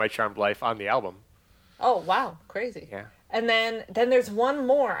after Semi-Charmed Life on the album. Oh, wow. Crazy. Yeah. And then there's one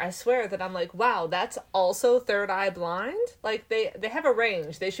more, I swear, that I'm like, wow, that's also Third Eye Blind? Like, they have a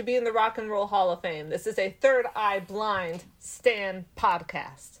range. They should be in the Rock and Roll Hall of Fame. This is a Third Eye Blind Stan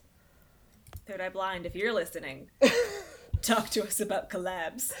podcast. Third Eye Blind, if you're listening, talk to us about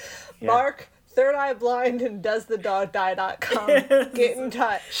collabs. Yeah. Mark, Third Eye Blind and doesthedogdie.com. Get in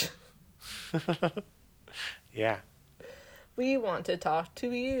touch. Yeah. We want to talk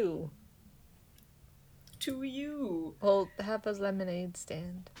to you. We'll have a lemonade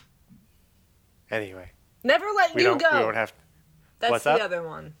stand. Anyway. Never Let You Go. We don't have... That's What's the up? other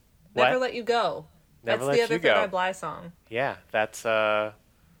one. What? Never Let You Go. That's the other Third Eye Blind song. Yeah, that's on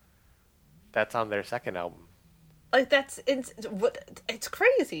their second album. Like, it's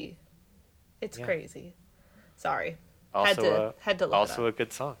crazy. It's crazy. Sorry. Also, had to look also it up. a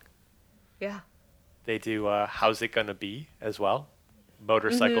good song. Yeah. They do How's It Gonna Be as well.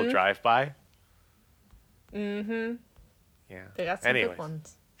 Motorcycle Drive-By. Mm-hmm. Yeah. They got some good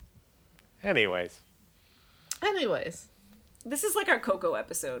ones. Anyways. This is like our Coco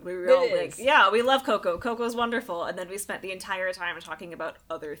episode. We were all like, yeah, we love Coco. Coco's wonderful. And then we spent the entire time talking about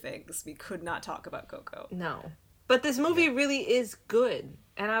other things. We could not talk about Coco. No. But this movie really is good.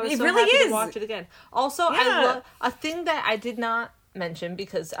 And I was really happy to watch it again. Also, I love a thing that I did not mention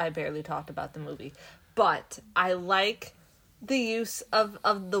because I barely talked about the movie. But I like the use of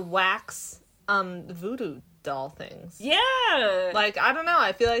the wax voodoo doll things. Yeah. Like, I don't know.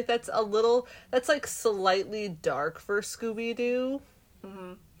 I feel like that's like slightly dark for Scooby-Doo.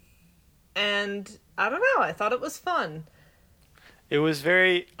 Mm-hmm. And I don't know. I thought it was fun. It was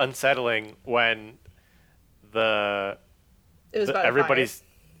very unsettling when everybody's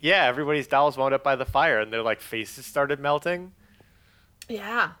dolls wound up by the fire and their like faces started melting.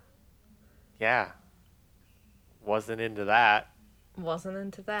 Yeah. Yeah. Wasn't into that.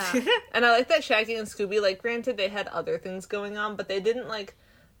 And I like that Shaggy and Scooby, like, granted they had other things going on, but they didn't like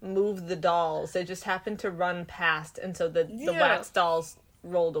move the dolls. They just happened to run past, and so the wax dolls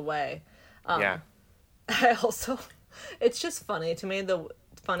rolled away. I also, it's just funny to me the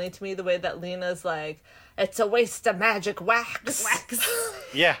way that Lena's like, it's a waste of magic wax.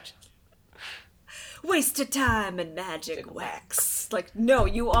 Yeah. Waste of time and magic wax. Like, no,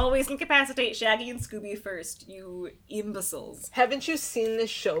 you always incapacitate Shaggy and Scooby first, you imbeciles. Haven't you seen this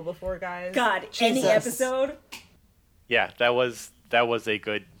show before, guys? God, Jesus. Any episode? Yeah, that was a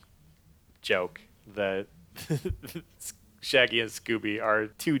good joke. The Shaggy and Scooby are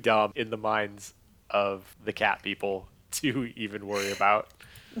too dumb in the minds of the cat people to even worry about.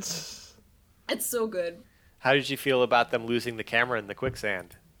 It's so good. How did you feel about them losing the camera in the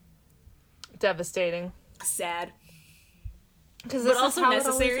quicksand? Devastating. Sad. Because it's also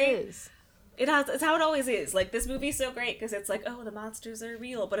necessary. It's how it always is. Like, this movie's so great because it's like, oh, the monsters are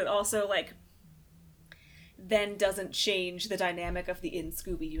real, but it also, like, then doesn't change the dynamic of the in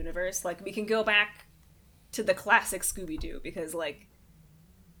Scooby universe. Like, we can go back to the classic Scooby-Doo because, like,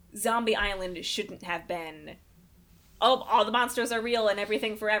 Zombie Island shouldn't have been oh, all the monsters are real and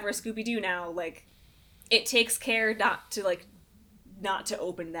everything forever Scooby-Doo now. Like, it takes care not to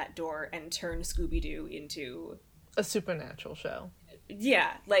open that door and turn Scooby-Doo into a supernatural show.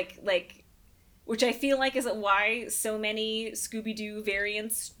 Yeah, like, which I feel like is why so many Scooby-Doo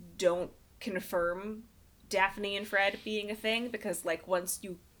variants don't confirm Daphne and Fred being a thing, because, like, once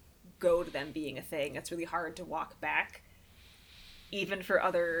you go to them being a thing, it's really hard to walk back, even for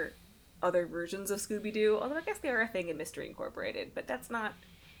other versions of Scooby-Doo, although I guess they are a thing in Mystery Incorporated, but that's not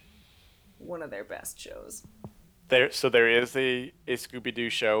one of their best shows. There is a Scooby-Doo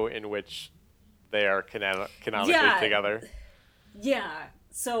show in which they are canonically together. Yeah,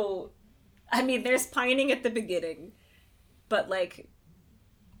 so, I mean, there's pining at the beginning, but, like,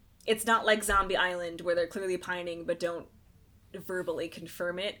 it's not like Zombie Island where they're clearly pining but don't verbally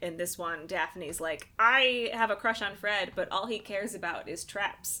confirm it. In this one, Daphne's like, I have a crush on Fred, but all he cares about is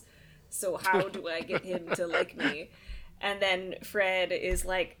traps. So how do I get him to like me? And then Fred is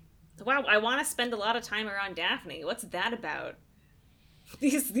like, wow, I want to spend a lot of time around Daphne. What's that about?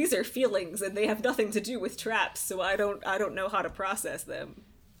 These are feelings and they have nothing to do with traps, so I don't know how to process them.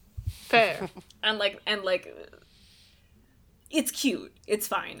 Fair. and like it's cute. It's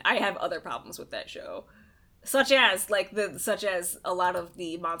fine. I have other problems with that show. Such as a lot of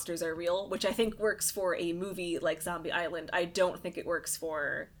the monsters are real, which I think works for a movie like Zombie Island. I don't think it works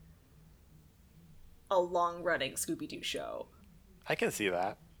for a long-running Scooby-Doo show. I can see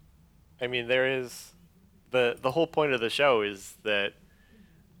that. I mean, there is the whole point of the show is that,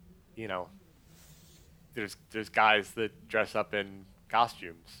 you know, there's guys that dress up in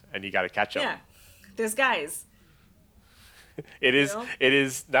costumes and you got to catch them. Yeah, there's guys. It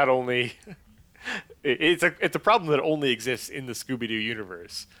is not only it's a problem that only exists in the Scooby-Doo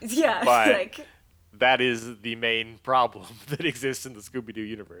universe. Yeah, but like, that is the main problem that exists in the Scooby-Doo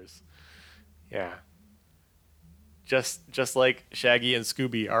universe. Yeah. Just like Shaggy and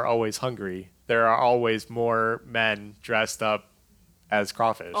Scooby are always hungry, there are always more men dressed up as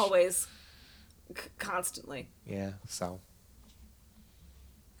crawfish. Always. Constantly. Yeah, so.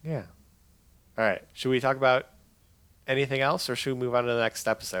 Yeah. All right. Should we talk about anything else, or should we move on to the next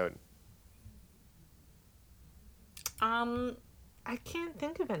episode? I can't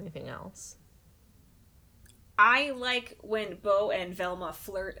think of anything else. I like when Bo and Velma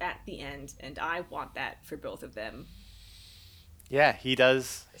flirt at the end, and I want that for both of them. Yeah, he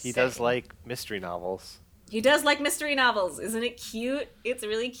does. He does like mystery novels. He does like mystery novels. Isn't it cute? It's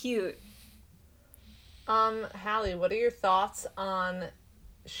really cute. Hallie, what are your thoughts on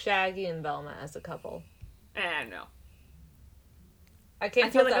Shaggy and Velma as a couple? No. I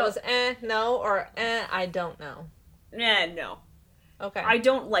can't tell if that was no, or I don't know. No. Okay. I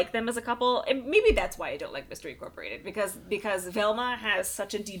don't like them as a couple. And maybe that's why I don't like Mystery Incorporated, because Velma has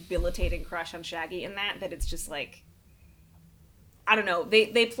such a debilitating crush on Shaggy in that it's just like, I don't know.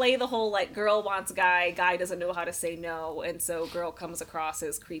 They play the whole, like, girl wants guy doesn't know how to say no, and so girl comes across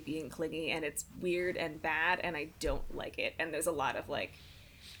as creepy and clingy, and it's weird and bad, and I don't like it. And there's a lot of, like,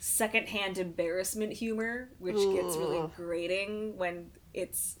 secondhand embarrassment humor, which gets really grating when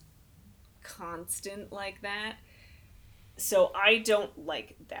it's constant like that. So I don't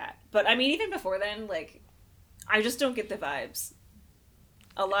like that. But, I mean, even before then, like, I just don't get the vibes.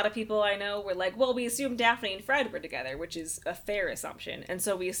 A lot of people I know were like, well, we assumed Daphne and Fred were together, which is a fair assumption. And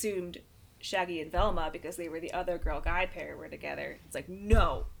so we assumed Shaggy and Velma, because they were the other girl-guy pair, were together. It's like,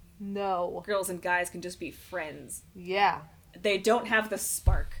 no. No. Girls and guys can just be friends. Yeah. They don't have the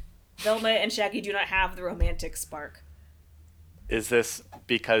spark. Velma and Shaggy do not have the romantic spark. Is this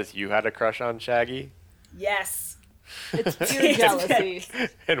because you had a crush on Shaggy? Yes. It's pure jealousy.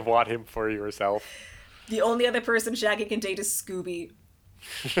 And want him for yourself? The only other person Shaggy can date is Scooby.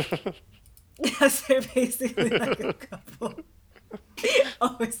 Yes, they're basically like a couple.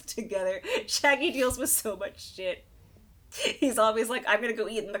 Always together. Shaggy deals with so much shit. He's always like, I'm gonna go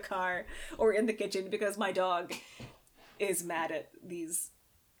eat in the car or in the kitchen because my dog is mad at these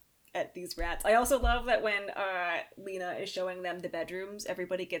rats. I also love that when Lena is showing them the bedrooms,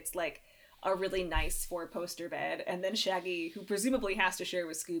 everybody gets like a really nice 4-poster bed, and then Shaggy, who presumably has to share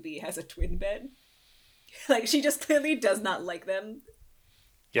with Scooby, has a twin bed. Like, she just clearly does not like them.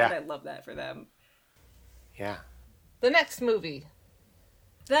 Yeah. And I love that for them. Yeah. The next movie.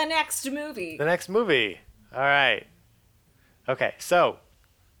 The next movie. All right. Okay, so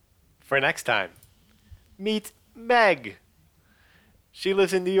for next time, meet Meg. She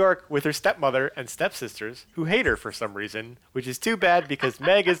lives in New York with her stepmother and stepsisters, who hate her for some reason, which is too bad because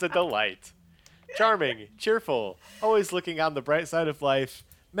Meg is a delight. Charming, cheerful, always looking on the bright side of life,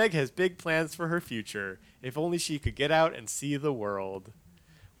 Meg has big plans for her future, if only she could get out and see the world.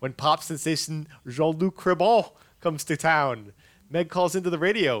 When pop sensation Jean-Luc Crabon comes to town. Meg calls into the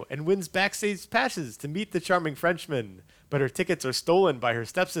radio and wins backstage passes to meet the charming Frenchman, but her tickets are stolen by her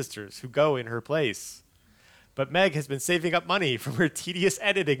stepsisters, who go in her place. But Meg has been saving up money from her tedious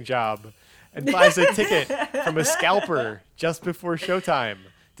editing job and buys a ticket from a scalper just before showtime,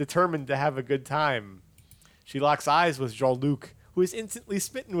 determined to have a good time. She locks eyes with Jean-Luc, who is instantly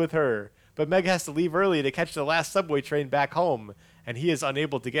smitten with her, but Meg has to leave early to catch the last subway train back home, and he is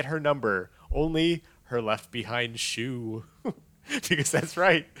unable to get her number, only her left-behind shoe. Because that's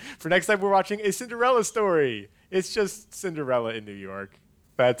right. For next time, we're watching A Cinderella Story. It's just Cinderella in New York.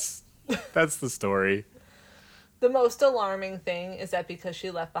 That's the story. The most alarming thing is that because she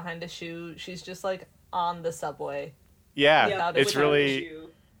left behind a shoe, she's just like on the subway. Yeah, it's really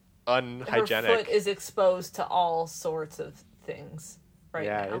unhygienic. Her foot is exposed to all sorts of things now.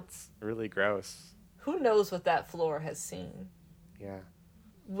 Yeah, it's really gross. Who knows what that floor has seen? Yeah.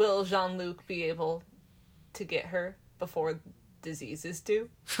 Will Jean-Luc be able to get her before diseases do?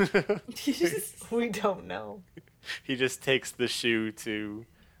 We don't know. He just takes the shoe to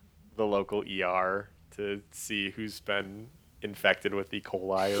the local ER to see who's been infected with E.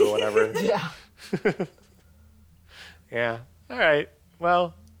 coli or whatever. Yeah. Yeah. All right.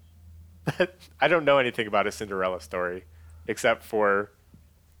 Well, I don't know anything about A Cinderella Story except for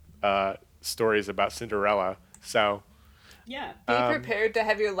stories about Cinderella. So yeah, be prepared to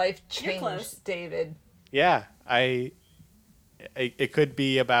have your life changed, David. Yeah, it could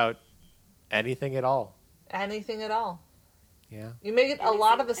be about anything at all. Anything at all. Yeah. You make a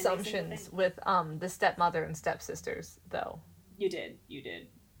lot of assumptions with the stepmother and stepsisters, though. You did.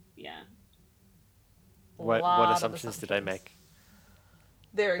 Yeah. What assumptions did I make?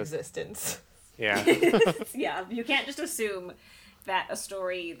 Their existence. Yeah. Yeah, you can't just assume that a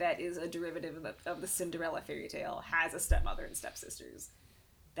story that is a derivative of the Cinderella fairy tale has a stepmother and stepsisters.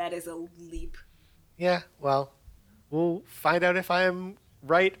 That is a leap. Yeah, well, we'll find out if I am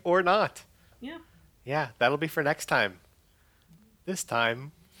right or not. Yeah. Yeah, that'll be for next time. This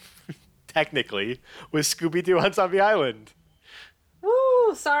time, technically, with Scooby-Doo on Zombie Island.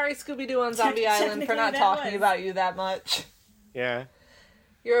 Woo! Sorry, Scooby-Doo on Zombie Island, for not talking about you that much. Yeah.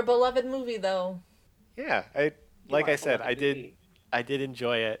 You're a beloved movie, though. Yeah, like I said, I did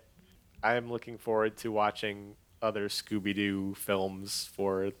enjoy it. I am looking forward to watching other Scooby-Doo films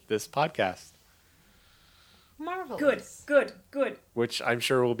for this podcast. Marvelous. Good. Which I'm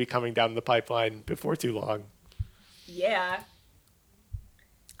sure will be coming down the pipeline before too long. Yeah.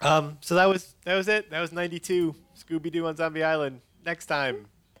 So that was it. That was 92. Scooby-Doo on Zombie Island. Next time.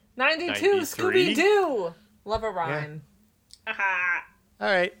 92 Scooby-Doo. Love a rhyme. Yeah. Aha.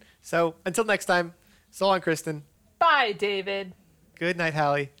 All right. So until next time. So long, Kristen. Bye, David. Good night,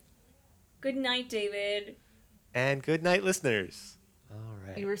 Hallie. Good night, David. And good night, listeners. All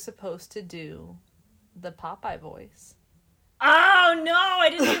right. You were supposed to do the Popeye voice. Oh, no, I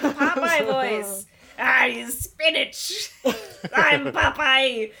didn't do the Popeye voice. I'm spinach. I'm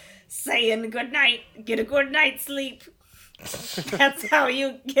Popeye saying good night. Get a good night's sleep. That's how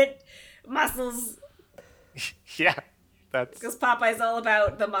you get muscles. Yeah, that's... Because Popeye's all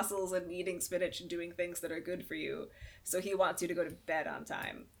about the muscles and eating spinach and doing things that are good for you. So he wants you to go to bed on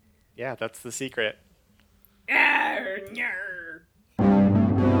time. Yeah, that's the secret. Arr,